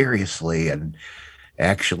seriously, and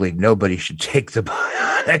actually nobody should take The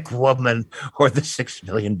Bionic Woman or The $6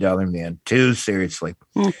 Million Man too seriously.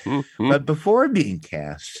 But before being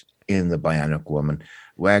cast in The Bionic Woman,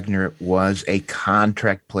 Wagner was a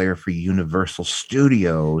contract player for Universal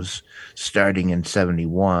Studios starting in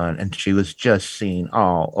 71, and she was just seen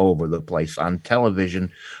all over the place on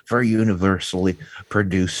television for universally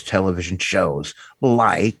produced television shows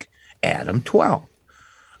like Adam 12,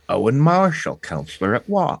 Owen Marshall, Counselor at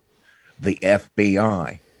Law, The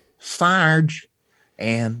FBI, Sarge,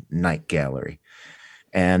 and Night Gallery.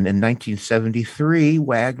 And in 1973,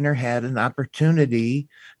 Wagner had an opportunity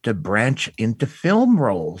to branch into film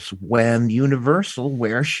roles when Universal,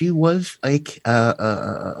 where she was a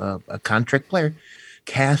contract player,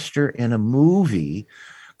 cast her in a movie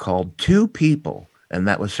called Two People, and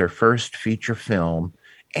that was her first feature film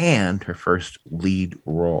and her first lead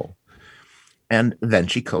role. And then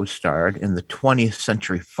she co-starred in the 20th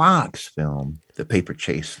Century Fox film, The Paper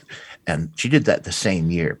Chase, and she did that the same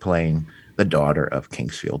year, playing the daughter of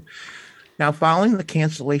Kingsfield. Now, following the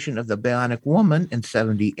cancellation of The Bionic Woman in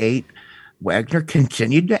 1978, Wagner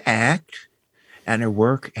continued to act, and her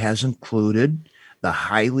work has included the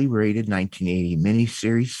highly rated 1980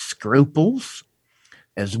 miniseries Scruples,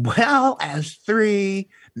 as well as 3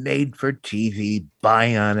 made-for-TV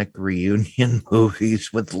Bionic reunion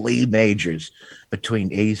movies with Lee Majors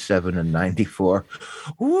between 87 and 94.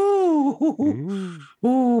 Ooh,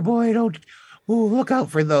 boy, look out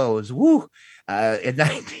for those. Woo! In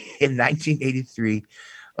 1983,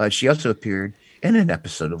 she also appeared in an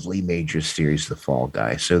episode of Lee Majors' series The Fall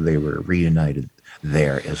Guy, so they were reunited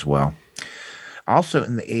there as well. Also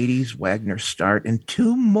in the 80s, Wagner starred in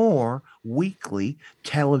 2 more weekly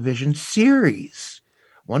television series.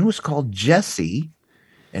 One was called Jessie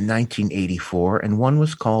in 1984, and one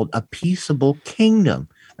was called A Peaceable Kingdom.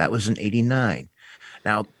 That was in 1989.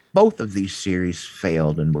 Now, both of these series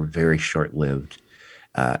failed and were very short-lived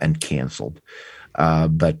and canceled.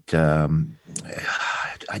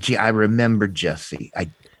 Gee, I remember Jessie. I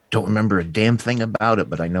don't remember a damn thing about it,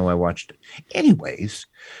 but I know I watched it. Anyways,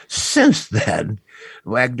 since then,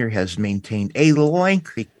 Wagner has maintained a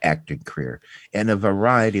lengthy acting career in a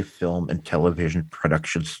variety of film and television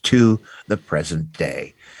productions to the present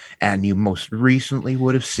day. And you most recently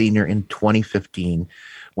would have seen her in 2015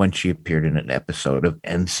 when she appeared in an episode of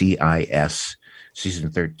NCIS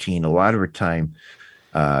season 13. A lot of her time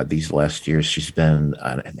these last years, she's been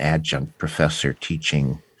an adjunct professor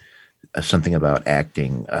teaching something about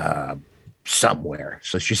acting somewhere.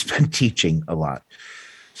 So she's been teaching a lot.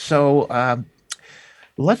 So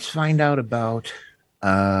let's find out about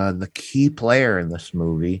the key player in this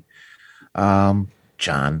movie,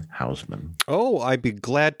 John Houseman. Oh, I'd be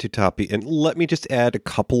glad to, Toppy. And let me just add a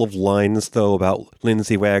couple of lines, though, about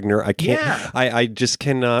Lindsay Wagner. I can't. Yeah. I just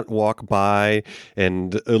cannot walk by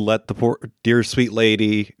and let the poor, dear sweet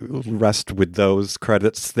lady rest with those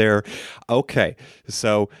credits there. Okay,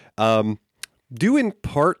 so due in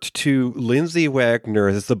part to Lindsay Wagner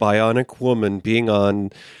as the Bionic Woman being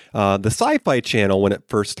on the Sci-Fi Channel when it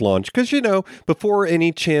first launched. Because, you know, before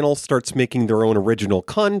any channel starts making their own original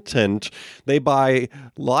content, they buy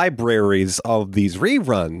libraries of these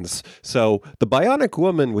reruns. So the Bionic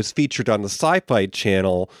Woman was featured on the Sci-Fi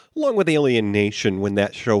Channel along with Alien Nation when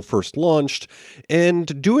that show first launched.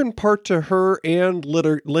 And due in part to her and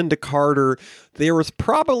Linda Carter, there was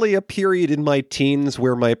probably a period in my teens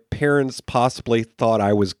where my parents possibly thought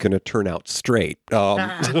I was going to turn out straight.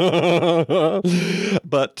 But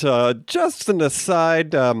just an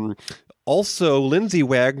aside, also, Lindsay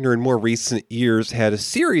Wagner in more recent years had a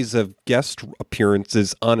series of guest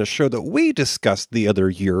appearances on a show that we discussed the other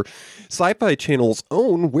year, Sci-Fi Channel's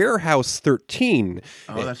own Warehouse 13.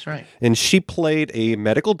 Oh, that's right. And she played a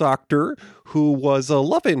medical doctor who was a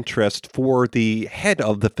love interest for the head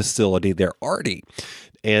of the facility there, Artie.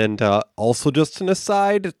 And also just an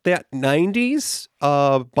aside, that 90s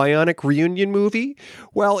Bionic reunion movie,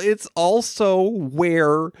 well, it's also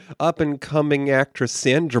where up-and-coming actress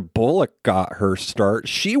Sandra Bullock got her start.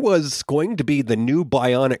 She was going to be the new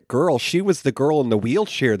Bionic girl. She was the girl in the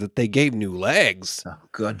wheelchair that they gave new legs. Oh,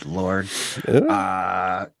 good Lord.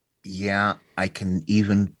 Yeah, I can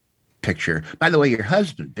even picture. By the way, your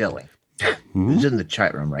husband, Billy, who's in the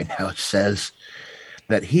chat room right now, says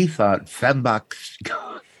that he thought Fembots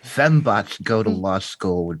Go to Law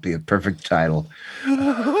School would be a perfect title for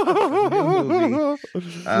a new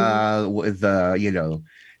movie.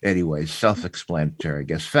 Anyways, self-explanatory, I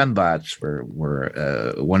guess. Fembots were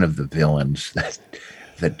one of the villains that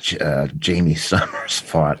Jamie Summers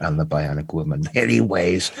fought on The Bionic Woman.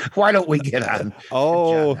 Anyways, why don't we get on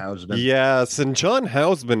John Houseman? Yes, and John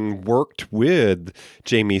Houseman worked with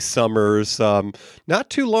Jamie Summers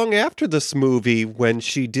not too long after this movie when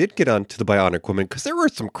she did get onto The Bionic Woman, because there were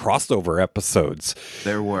some crossover episodes.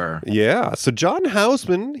 There were. Yeah, so John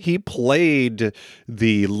Houseman, he played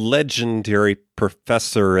the legendary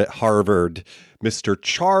professor at Harvard, Mr.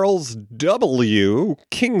 Charles W.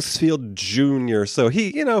 Kingsfield Jr. So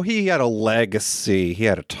he had a legacy. He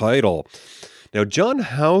had a title. Now, John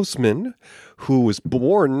Houseman, who was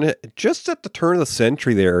born just at the turn of the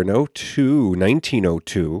century there in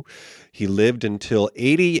 1902, he lived until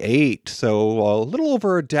 88, so a little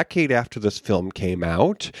over a decade after this film came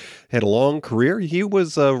out. Had a long career. He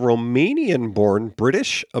was a Romanian-born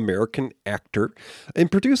British-American actor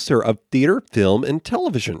and producer of theater, film, and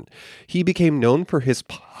television. He became known for his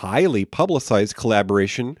highly publicized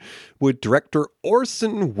collaboration with director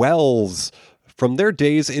Orson Welles from their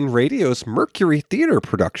days in radio's Mercury Theater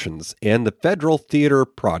Productions and the Federal Theater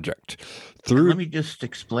Project. Let me just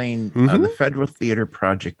explain. The Federal Theater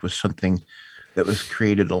Project was something that was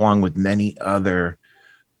created along with many other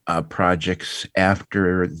projects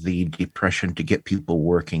after the Depression to get people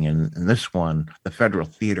working. And this one, the Federal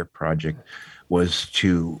Theater Project, was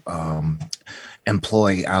to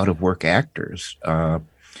employ out-of-work actors.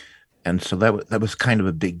 And so that was kind of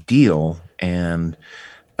a big deal. And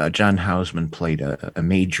John Houseman played a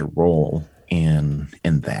major role in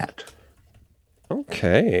that.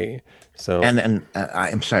 Okay. So and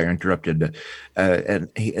I'm sorry, I interrupted. And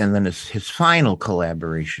then his final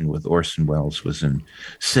collaboration with Orson Welles was in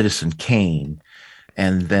Citizen Kane,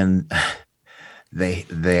 and then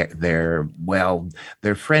their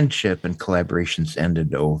friendship and collaborations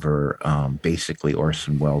ended over basically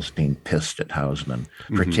Orson Welles being pissed at Houseman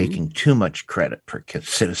for taking too much credit for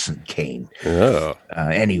Citizen Kane. Oh.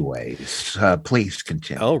 Anyways, please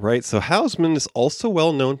continue. All right. So Houseman is also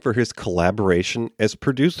well known for his collaboration as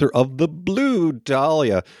producer of The Blue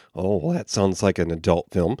Dahlia. Oh, well, that sounds like an adult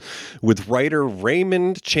film, with writer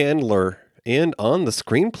Raymond Chandler, and on the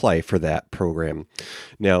screenplay for that program.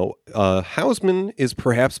 Now, Houseman is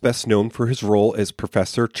perhaps best known for his role as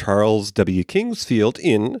Professor Charles W. Kingsfield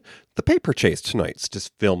in The Paper Chase, tonight's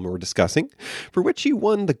film we're discussing, for which he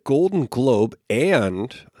won the Golden Globe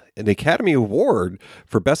and an Academy Award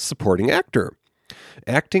for Best Supporting Actor.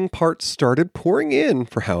 Acting parts started pouring in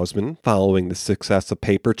for Houseman following the success of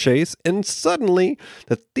Paper Chase, and suddenly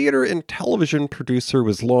the theater and television producer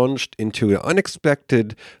was launched into an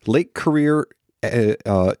unexpected late career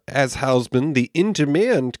as Houseman, the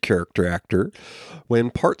in-demand character actor, when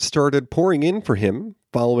parts started pouring in for him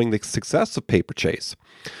following the success of Paper Chase.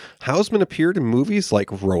 Houseman appeared in movies like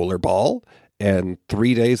Rollerball and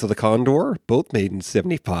 3 Days of the Condor, both made in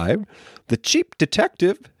 75, The Cheap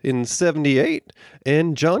Detective in 78,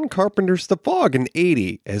 and John Carpenter's The Fog in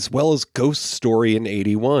 80, as well as Ghost Story in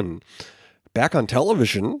 81. Back on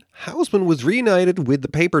television, Houseman was reunited with the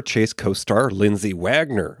Paper Chase co-star Lindsay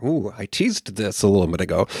Wagner. Ooh, I teased this a little bit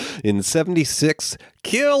ago. In 76,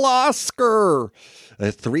 Kill Oscar! A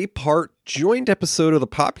 3-part joint episode of the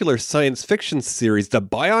popular science fiction series, The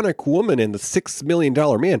Bionic Woman and the $6 Million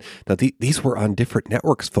Man. Now, these were on different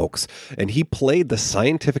networks, folks, and he played the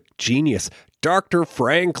scientific genius, Dr.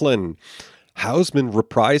 Franklin. Houseman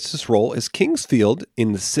reprised his role as Kingsfield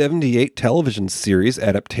in the 78 television series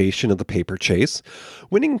adaptation of The Paper Chase,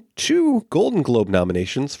 winning 2 Golden Globe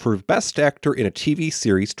nominations for Best Actor in a TV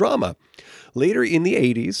series drama. Later in the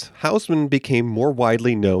 80s, Houseman became more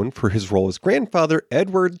widely known for his role as grandfather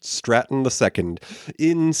Edward Stratton II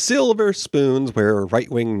in Silver Spoons, where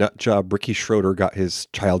right-wing nutjob Ricky Schroder got his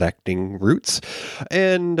child acting roots.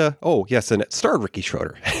 And, and it starred Ricky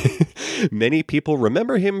Schroder. Many people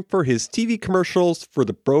remember him for his TV commercials for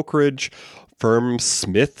the brokerage firm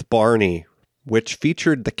Smith Barney, which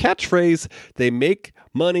featured the catchphrase, "They make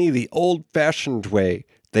money the old-fashioned way.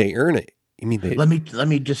 They earn it." Let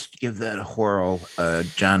me just give that a whirl,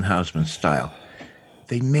 John Houseman style.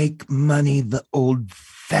 They make money the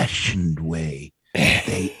old-fashioned way.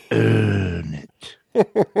 They earn it.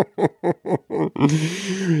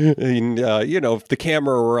 And, if the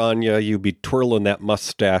camera were on you, you'd be twirling that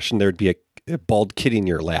mustache, and there'd be a bald kitty in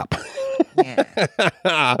your lap.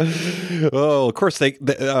 Yeah. Oh, of course, they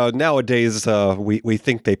nowadays we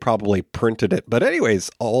think they probably printed it. But anyways,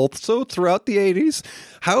 also throughout the 80s,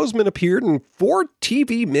 Houseman appeared in 4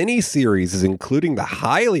 TV miniseries, including the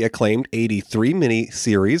highly acclaimed 83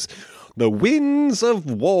 miniseries, The Winds of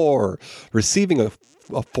War, receiving a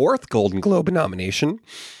 4th Golden Globe nomination.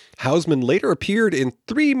 Houseman later appeared in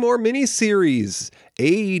 3 more miniseries,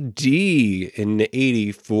 A.D. in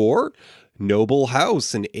 84, Noble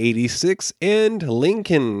House in 86, and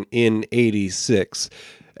Lincoln in 86.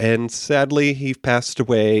 And sadly, he passed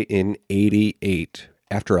away in 88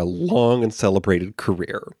 after a long and celebrated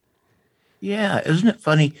career. Yeah, isn't it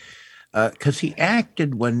funny? Because he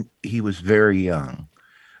acted when he was very young,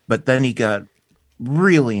 but then he got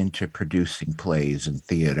really into producing plays and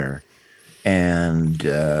theater. And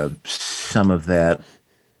some of that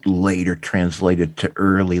later translated to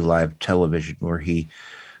early live television, where he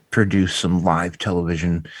produced some live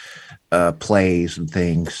television plays and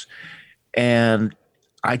things. And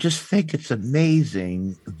I just think it's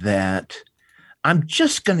amazing that I'm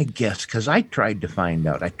just going to guess, because I tried to find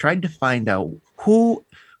out who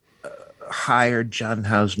hired John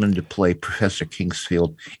Houseman to play Professor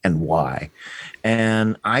Kingsfield and why.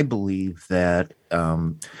 And I believe that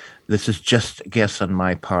this is just a guess on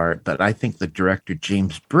my part, but I think the director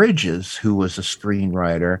James Bridges, who was a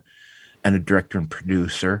screenwriter and a director and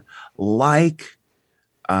producer, like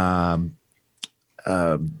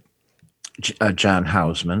John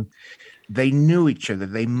Houseman. They knew each other.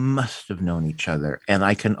 They must have known each other. And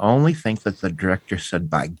I can only think that the director said,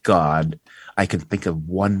 by God, I can think of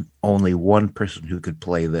only one person who could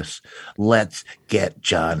play this. Let's get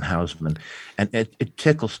John Houseman. And it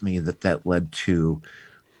tickles me that led to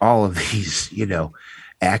all of these,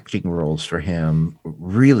 acting roles for him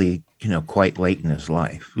really, quite late in his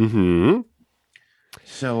life. Mm-hmm.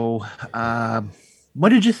 So what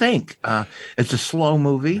did you think? It's a slow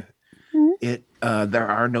movie. There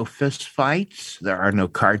are no fist fights. There are no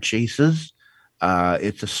car chases.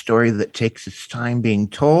 It's a story that takes its time being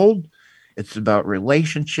told. It's about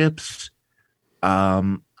relationships.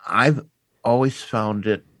 I've always found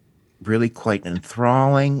it really quite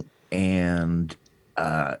enthralling and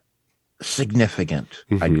significant.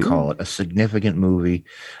 Mm-hmm. I'd call it a significant movie,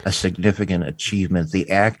 a significant achievement. The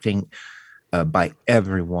acting by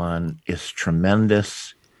everyone is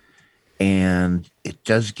tremendous. And it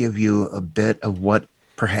does give you a bit of what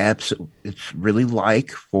perhaps it's really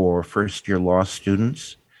like for first-year law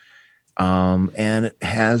students. And it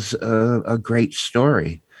has a great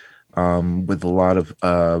story with a lot of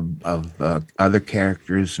other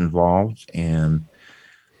characters involved and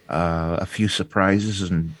a few surprises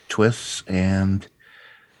and twists. And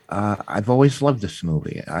I've always loved this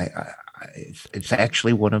movie. It's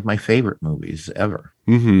actually one of my favorite movies ever.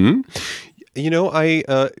 Mm-hmm.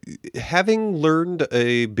 I having learned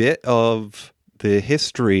a bit of the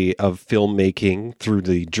history of filmmaking through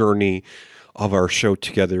the journey of our show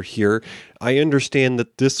together here, I understand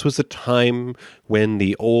that this was a time when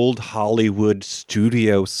the old Hollywood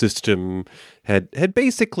studio system had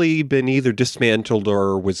basically been either dismantled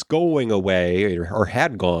or was going away or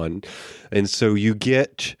had gone. And so you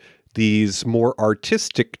get these more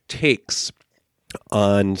artistic takes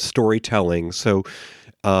on storytelling. So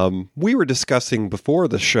we were discussing before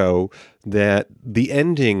the show that the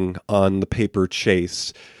ending on The Paper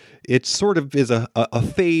Chase, it sort of is a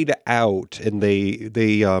fade out, and they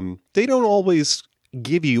don't always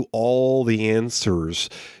give you all the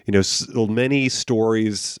answers. Many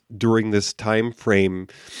stories during this time frame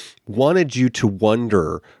wanted you to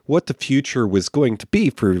wonder what the future was going to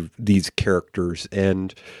be for these characters.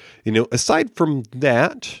 And aside from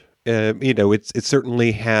that, it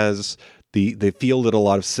certainly has the feel that a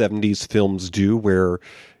lot of 70s films do, where,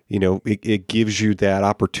 it gives you that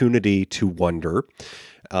opportunity to wonder.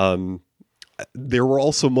 There were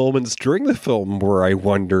also moments during the film where I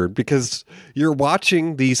wondered, because you're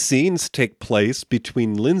watching these scenes take place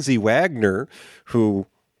between Lindsay Wagner, who,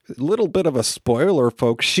 a little bit of a spoiler,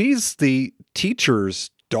 folks, she's the teacher's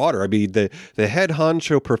daughter. I mean, the head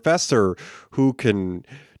honcho professor who can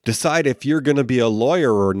decide if you're going to be a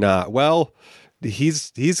lawyer or not. Well,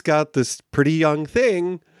 he's got this pretty young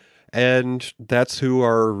thing, and that's who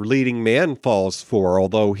our leading man falls for.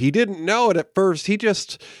 Although he didn't know it at first, he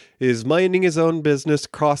just is minding his own business,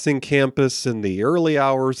 crossing campus in the early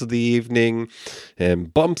hours of the evening,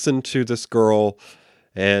 and bumps into this girl.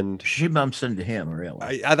 And she bumps into him,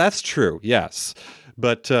 really. That's true, yes.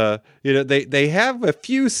 But they have a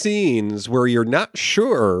few scenes where you're not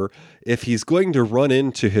sure if he's going to run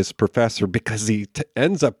into his professor, because he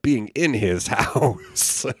ends up being in his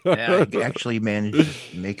house. Yeah, he actually managed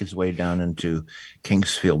to make his way down into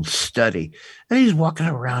Kingsfield's study. And he's walking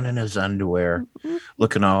around in his underwear,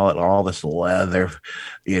 looking at all this leather,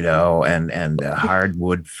 and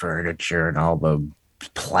hardwood furniture and all the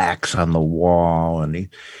plaques on the wall. And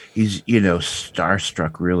he's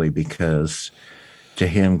starstruck, really, because to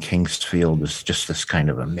him, Kingsfield is just this kind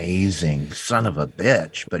of amazing son of a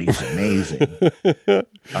bitch, but he's amazing.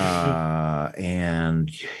 And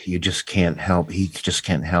he just can't help,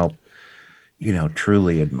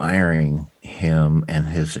 truly admiring him and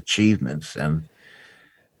his achievements.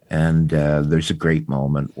 And there's a great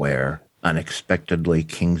moment where unexpectedly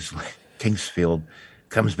Kingsfield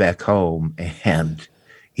comes back home and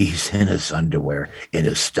he's in his underwear in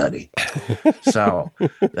his study. So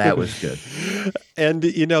that was good. And,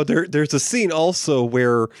 there's a scene also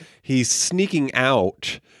where he's sneaking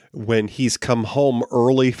out when he's come home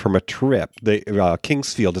early from a trip.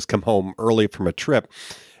 Kingsfield has come home early from a trip,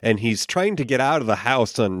 and he's trying to get out of the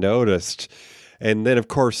house unnoticed. And then, of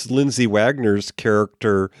course, Lindsay Wagner's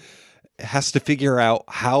character has to figure out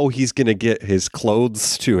how he's going to get his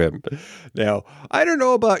clothes to him. Now, I don't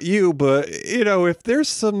know about you, but, if there's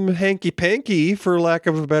some hanky-panky, for lack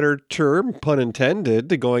of a better term, pun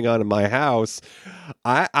intended, going on in my house,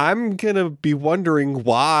 I'm going to be wondering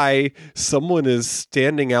why someone is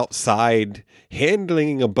standing outside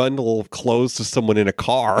handing a bundle of clothes to someone in a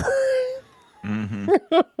car. Mm-hmm.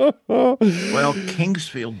 Well,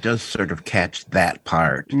 Kingsfield does sort of catch that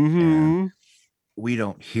part. Mm-hmm. we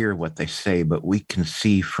don't hear what they say, but we can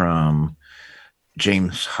see from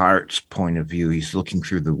James Hart's point of view. He's looking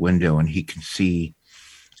through the window and he can see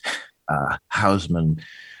Houseman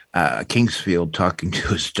Kingsfield talking to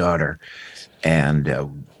his daughter.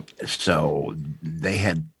 And so they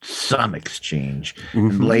had some exchange. Mm-hmm.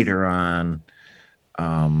 And later on,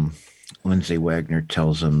 Lindsay Wagner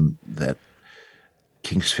tells him that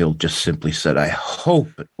Kingsfield just simply said, "I hope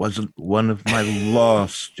it wasn't one of my law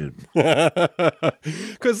students."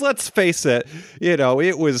 Because let's face it, it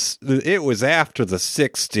was after the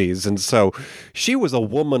 60s, and so she was a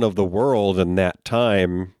woman of the world in that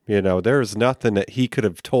time. There's nothing that he could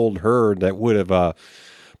have told her that would have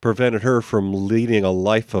prevented her from leading a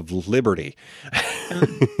life of liberty.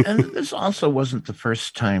 and this also wasn't the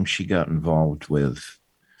first time she got involved with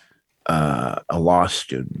a law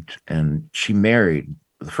student, and she married.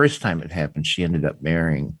 The first time it happened, she ended up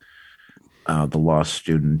marrying the law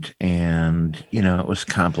student, and it was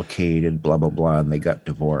complicated, blah blah blah, and they got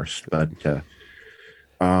divorced. But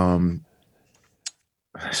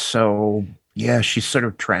so yeah, she's sort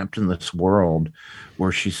of trapped in this world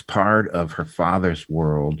where she's part of her father's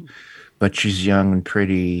world, but she's young and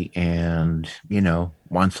pretty, and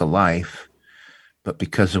wants a life, but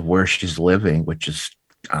because of where she's living, which is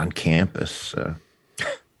on campus,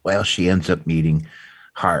 she ends up meeting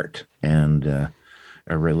Hart, and a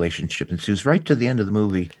relationship ensues right to the end of the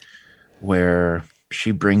movie, where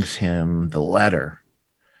she brings him the letter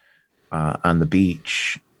on the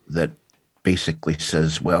beach that basically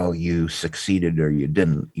says, "Well, you succeeded or you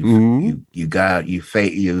didn't. You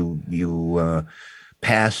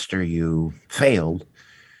passed or you failed,"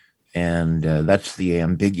 and that's the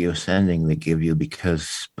ambiguous ending they give you,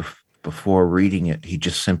 because before reading it, he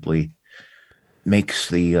just simply makes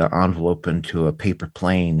the envelope into a paper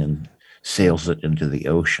plane and sails it into the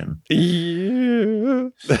ocean. Yeah.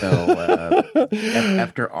 So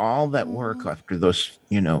after all that work, after those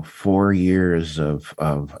 4 years of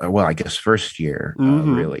I guess first year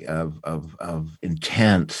really of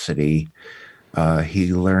intensity,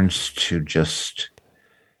 he learns to just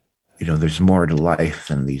there's more to life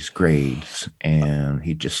than these grades, and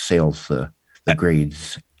he just sails the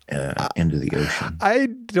grades into the ocean. I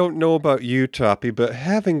don't know about you, Toppy, but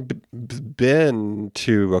having been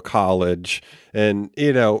to a college and,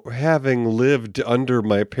 having lived under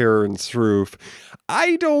my parents' roof,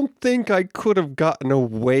 I don't think I could have gotten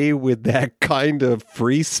away with that kind of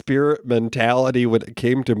free spirit mentality when it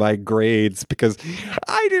came to my grades, because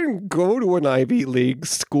I didn't go to an Ivy League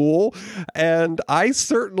school, and I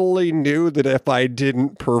certainly knew that if I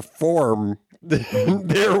didn't perform,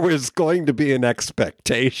 there was going to be an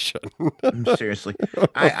expectation. Seriously.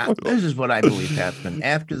 This is what I believe happened.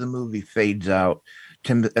 After the movie fades out,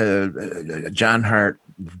 John Hart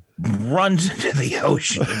runs into the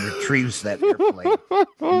ocean and retrieves that airplane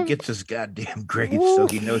and gets his goddamn grades so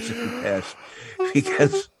he knows if he passed.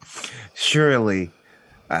 Because surely,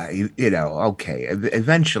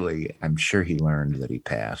 eventually, I'm sure he learned that he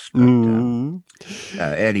passed. But,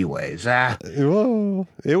 anyways. Well,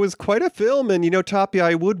 it was quite a film. And, Toppy,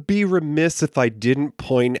 I would be remiss if I didn't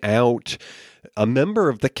point out a member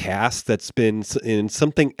of the cast that's been in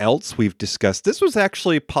something else we've discussed. This was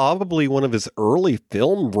actually probably one of his early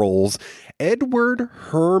film roles, Edward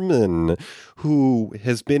Herrmann, who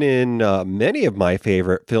has been in many of my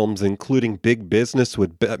favorite films, including Big Business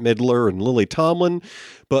with Bette Midler and Lily Tomlin,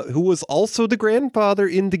 but who was also the grandfather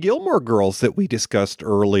in The Gilmore Girls that we discussed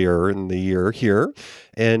earlier in the year here.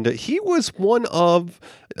 And he was one of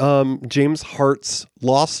James Hart's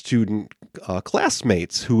law student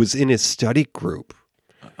classmates who was in his study group.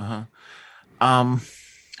 I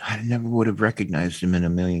never would have recognized him in a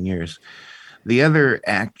million years. The other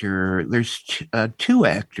actor, there's two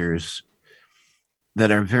actors that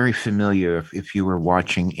are very familiar if you were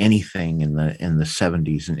watching anything in the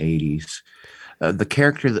 70s and 80s. The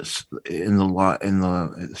character that's in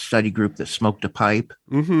the study group that smoked a pipe.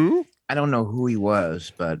 Mm-hmm. I don't know who he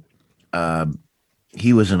was, but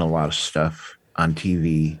he was in a lot of stuff on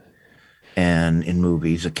TV and in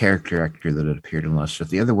movies, a character actor that had appeared in a lot of stuff.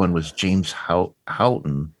 The other one was James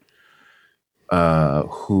Houghton,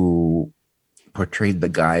 who portrayed the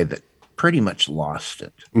guy that pretty much lost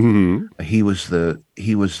it. Mm-hmm. He was the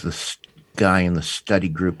guy in the study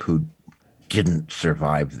group who didn't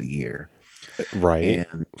survive the year. Right.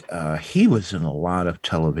 And he was in a lot of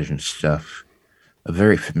television stuff, a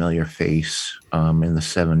very familiar face in the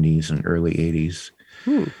 70s and early 80s.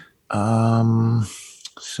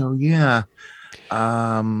 So, yeah.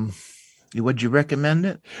 Would you recommend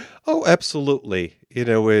it? Oh, absolutely.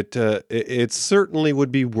 it certainly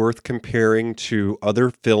would be worth comparing to other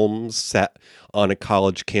films set on a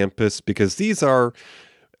college campus, because these are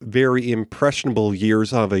very impressionable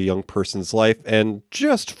years of a young person's life. And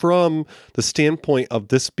just from the standpoint of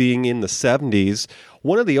this being in the 70s,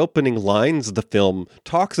 one of the opening lines of the film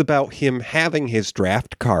talks about him having his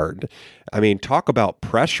draft card. I mean, talk about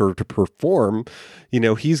pressure to perform.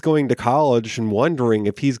 He's going to college and wondering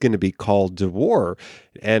if he's going to be called to war.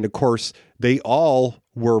 And of course, they all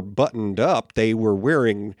were buttoned up. They were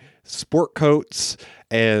wearing sport coats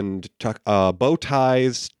and bow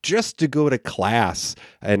ties just to go to class.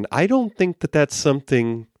 And I don't think that that's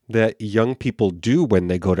something that young people do when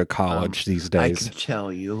they go to college these days. I can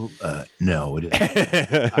tell you, no, it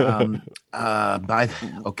isn't.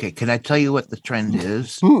 Okay, can I tell you what the trend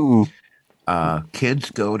is?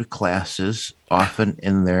 Kids go to classes often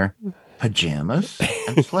in their pajamas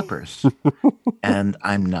and slippers, and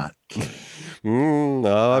I'm not kidding.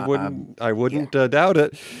 No, I wouldn't doubt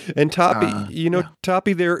it. And Toppy,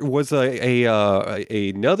 Toppy, there was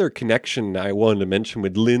another connection I wanted to mention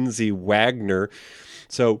with Lindsay Wagner.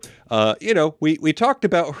 So, we talked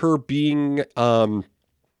about her being in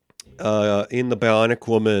The Bionic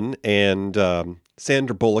Woman, and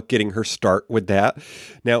Sandra Bullock getting her start with that.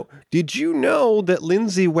 Now, did you know that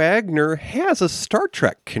Lindsay Wagner has a Star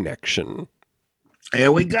Trek connection?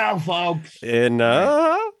 Here we go, folks. And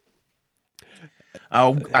I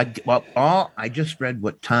just read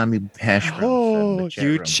what Tommy Hashbrown said.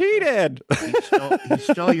 You cheated! He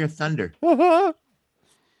stole your thunder. But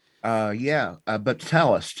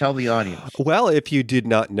tell the audience. Well, if you did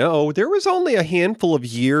not know, there was only a handful of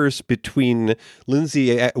years between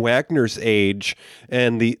Lindsay Wagner's age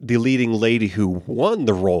and the leading lady who won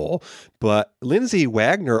the role. But Lindsay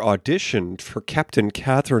Wagner auditioned for Captain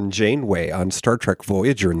Catherine Janeway on Star Trek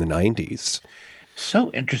Voyager in the 90s.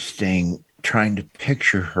 So interesting trying to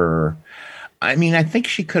picture her. I mean, I think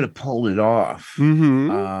she could have pulled it off.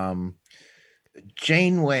 Mm-hmm.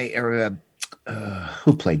 Janeway,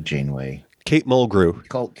 who played Janeway? Kate Mulgrew.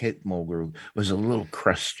 Kate Mulgrew was a little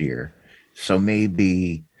crustier, so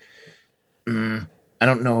maybe I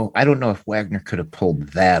don't know. I don't know if Wagner could have pulled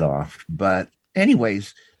that off, but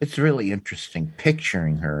anyways, it's really interesting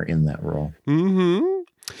picturing her in that role. Mm-hmm.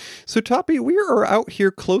 So, Toppy, we are out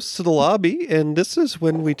here close to the lobby, and this is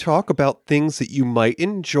when we talk about things that you might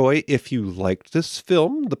enjoy if you liked this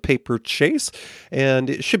film, The Paper Chase. And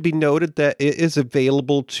it should be noted that it is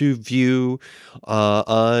available to view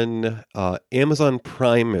on Amazon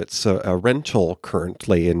Prime. It's a rental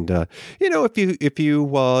currently. And, if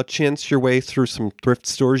you chance your way through some thrift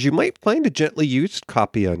stores, you might find a gently used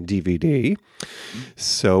copy on DVD.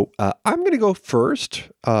 So I'm going to go first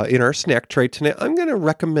in our snack tray tonight. I'm going to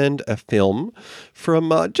recommend a film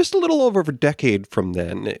from just a little over a decade from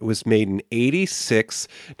then. It was made in 1986.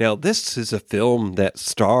 Now, this is a film that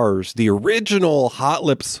stars the original Hot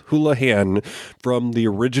Lips Houlihan from the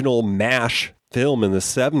original MASH film in the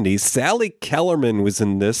 70s. Sally Kellerman was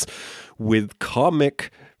in this with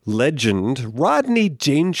comic legend Rodney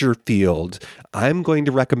Dangerfield. I'm going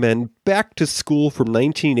to recommend Back to School from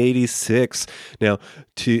 1986. Now,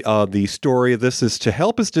 the story of this is to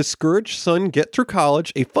help his discouraged son get through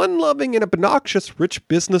college, a fun-loving and obnoxious rich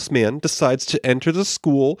businessman decides to enter the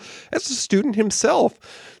school as a student himself.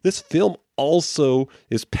 This film also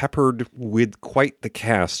is peppered with quite the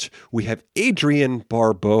cast. We have Adrienne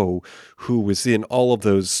Barbeau, who was in all of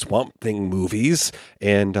those Swamp Thing movies,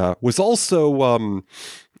 and was also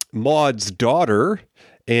Maud's daughter,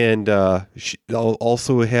 and she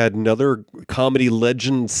also had another comedy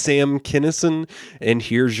legend, Sam Kinison. And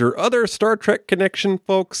here's your other Star Trek connection,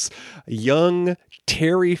 folks. Young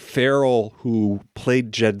Terry Farrell, who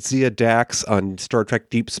played Jadzia Dax on Star Trek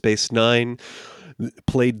Deep Space Nine,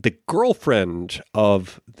 played the girlfriend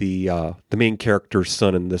of the main character's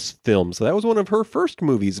son in this film. So that was one of her first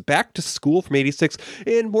movies, Back to School from 1986.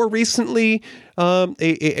 And more recently,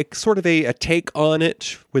 a sort of a take on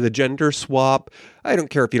it with a gender swap. I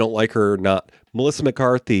don't care if you don't like her or not. Melissa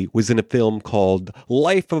McCarthy was in a film called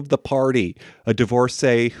Life of the Party, a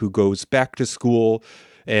divorcee who goes back to school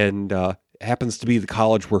and happens to be the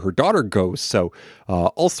college where her daughter goes. So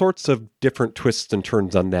all sorts of different twists and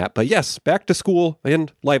turns on that. But yes, Back to School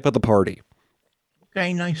and Life of the Party.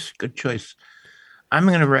 Okay, nice. Good choice. I'm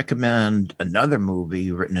going to recommend another movie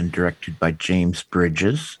written and directed by James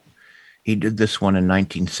Bridges. He did this one in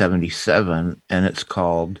 1977, and it's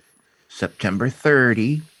called September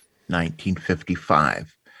 30,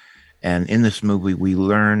 1955. And in this movie, we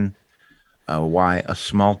learn why a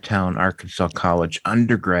small-town Arkansas college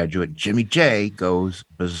undergraduate, Jimmy J, goes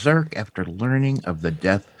berserk after learning of the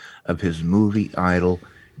death of his movie idol,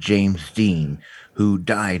 James Dean, who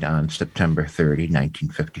died on September 30,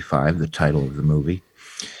 1955, the title of the movie,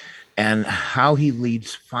 and how he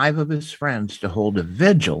leads 5 of his friends to hold a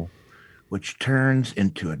vigil, which turns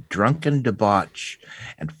into a drunken debauch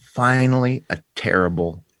and finally a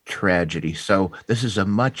terrible tragedy. So this is a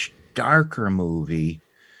much darker movie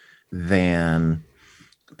than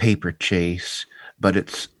Paper Chase, but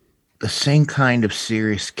it's the same kind of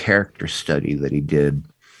serious character study that he did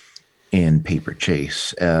in Paper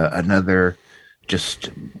Chase. Another just,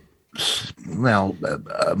 well,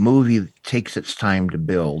 a movie that takes its time to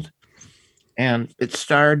build. And it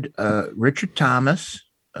starred Richard Thomas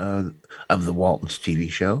of the Waltons TV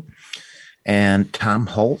show, and Tom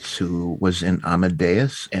Holtz, who was in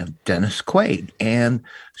Amadeus, and Dennis Quaid, and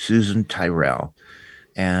Susan Tyrrell.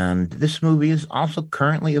 And this movie is also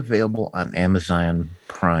currently available on Amazon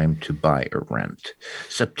Prime to buy or rent.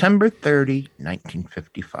 September 30,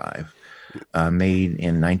 1955, made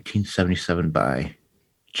in 1977 by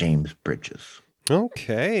James Bridges.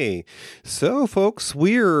 Okay, so folks,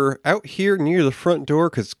 we're out here near the front door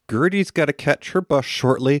because Gertie's got to catch her bus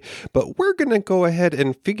shortly, but we're going to go ahead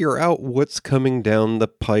and figure out what's coming down the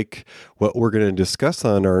pike, what we're going to discuss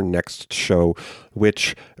on our next show,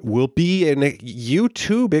 which will be a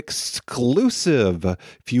YouTube exclusive.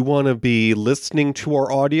 If you want to be listening to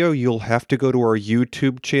our audio, you'll have to go to our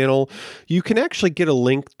YouTube channel. You can actually get a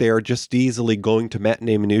link there just easily going to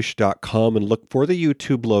matineeminutia.com and look for the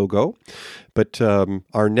YouTube logo. But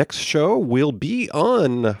our next show will be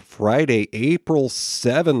on Friday, April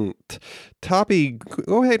 7th. Toppy,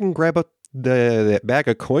 go ahead and grab up that bag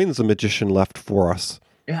of coins the magician left for us.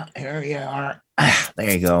 Yeah, here you are.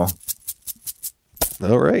 There you go.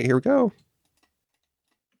 All right, here we go.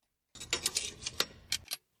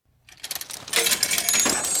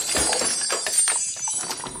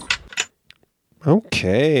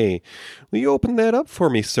 Okay. Will you open that up for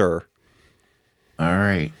me, sir? All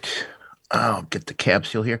right. I'll get the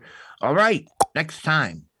capsule here. All right. Next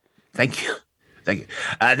time. Thank you.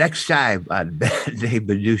 Next time on Matinee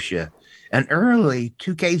Minutia, an early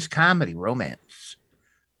 2K's comedy romance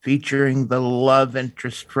featuring the love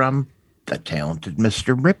interest from The Talented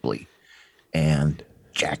Mr. Ripley and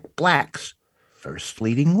Jack Black's first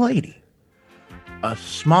leading lady. A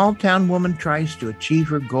small-town woman tries to achieve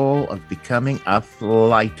her goal of becoming a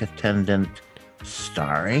flight attendant,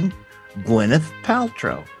 starring Gwyneth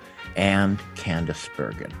Paltrow and Candice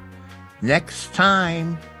Bergen. Next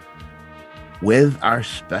time, with our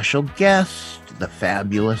special guest, the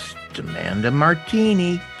fabulous Amanda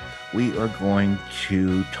Martini, we are going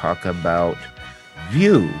to talk about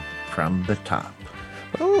View from the Top.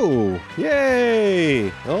 Oh, yay!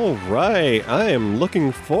 All right, I am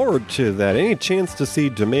looking forward to that. Any chance to see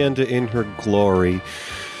Amanda in her glory.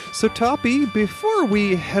 So, Toppy, before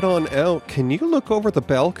we head on out, can you look over the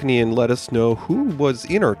balcony and let us know who was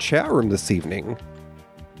in our chat room this evening?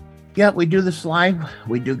 Yeah, we do this live.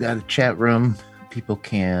 We do got a chat room. People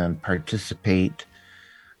can participate.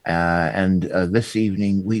 And this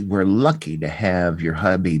evening, we were lucky to have your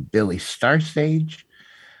hubby, Billy Starstage,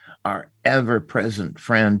 our ever-present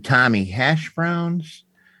friend, Tommy Hashbrowns,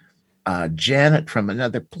 Janet from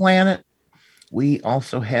Another Planet. We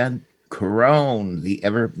also had Corone, the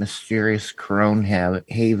ever-mysterious Corone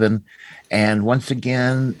Haven. And once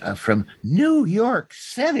again, from New York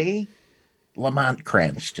City, Lamont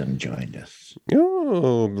Cranston joined us.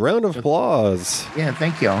 Oh, round of applause. Yeah,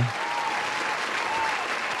 thank you all.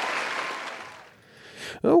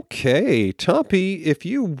 Okay, Toppy, if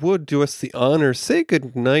you would do us the honor, say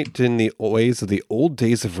good night in the ways of the old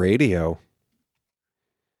days of radio.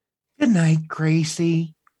 Good night,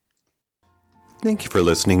 Gracie. Thank you for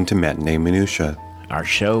listening to Matinee Minutia. Our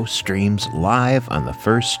show streams live on the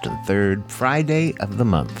first and third Friday of the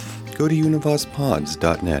month. Go to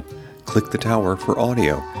univaspods.net, click the tower for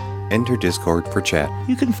audio, enter Discord for chat.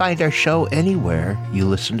 You can find our show anywhere you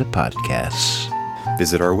listen to podcasts.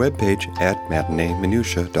 Visit our webpage at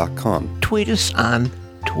matineeminutia.com. Tweet us on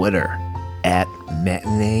Twitter at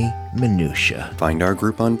Matinee Minutia. Find our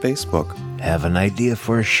group on Facebook. Have an idea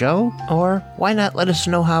for a show? Or why not let us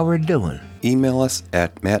know how we're doing? Email us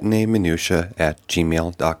at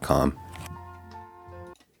matineeminutia@gmail.com.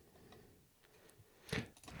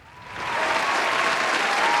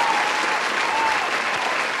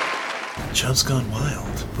 Chubb's Gone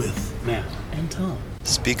Wild with Matt and Tom.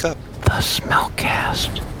 Speak up. The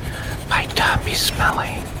Smellcast by Tommy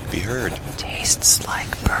Smelly. Be heard. Tastes like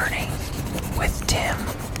burning with Tim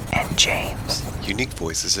and James. Unique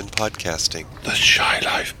voices in podcasting. The Shy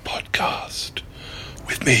Life Podcast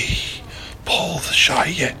with me, Paul the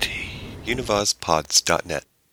Shy Yeti. univaspods.net.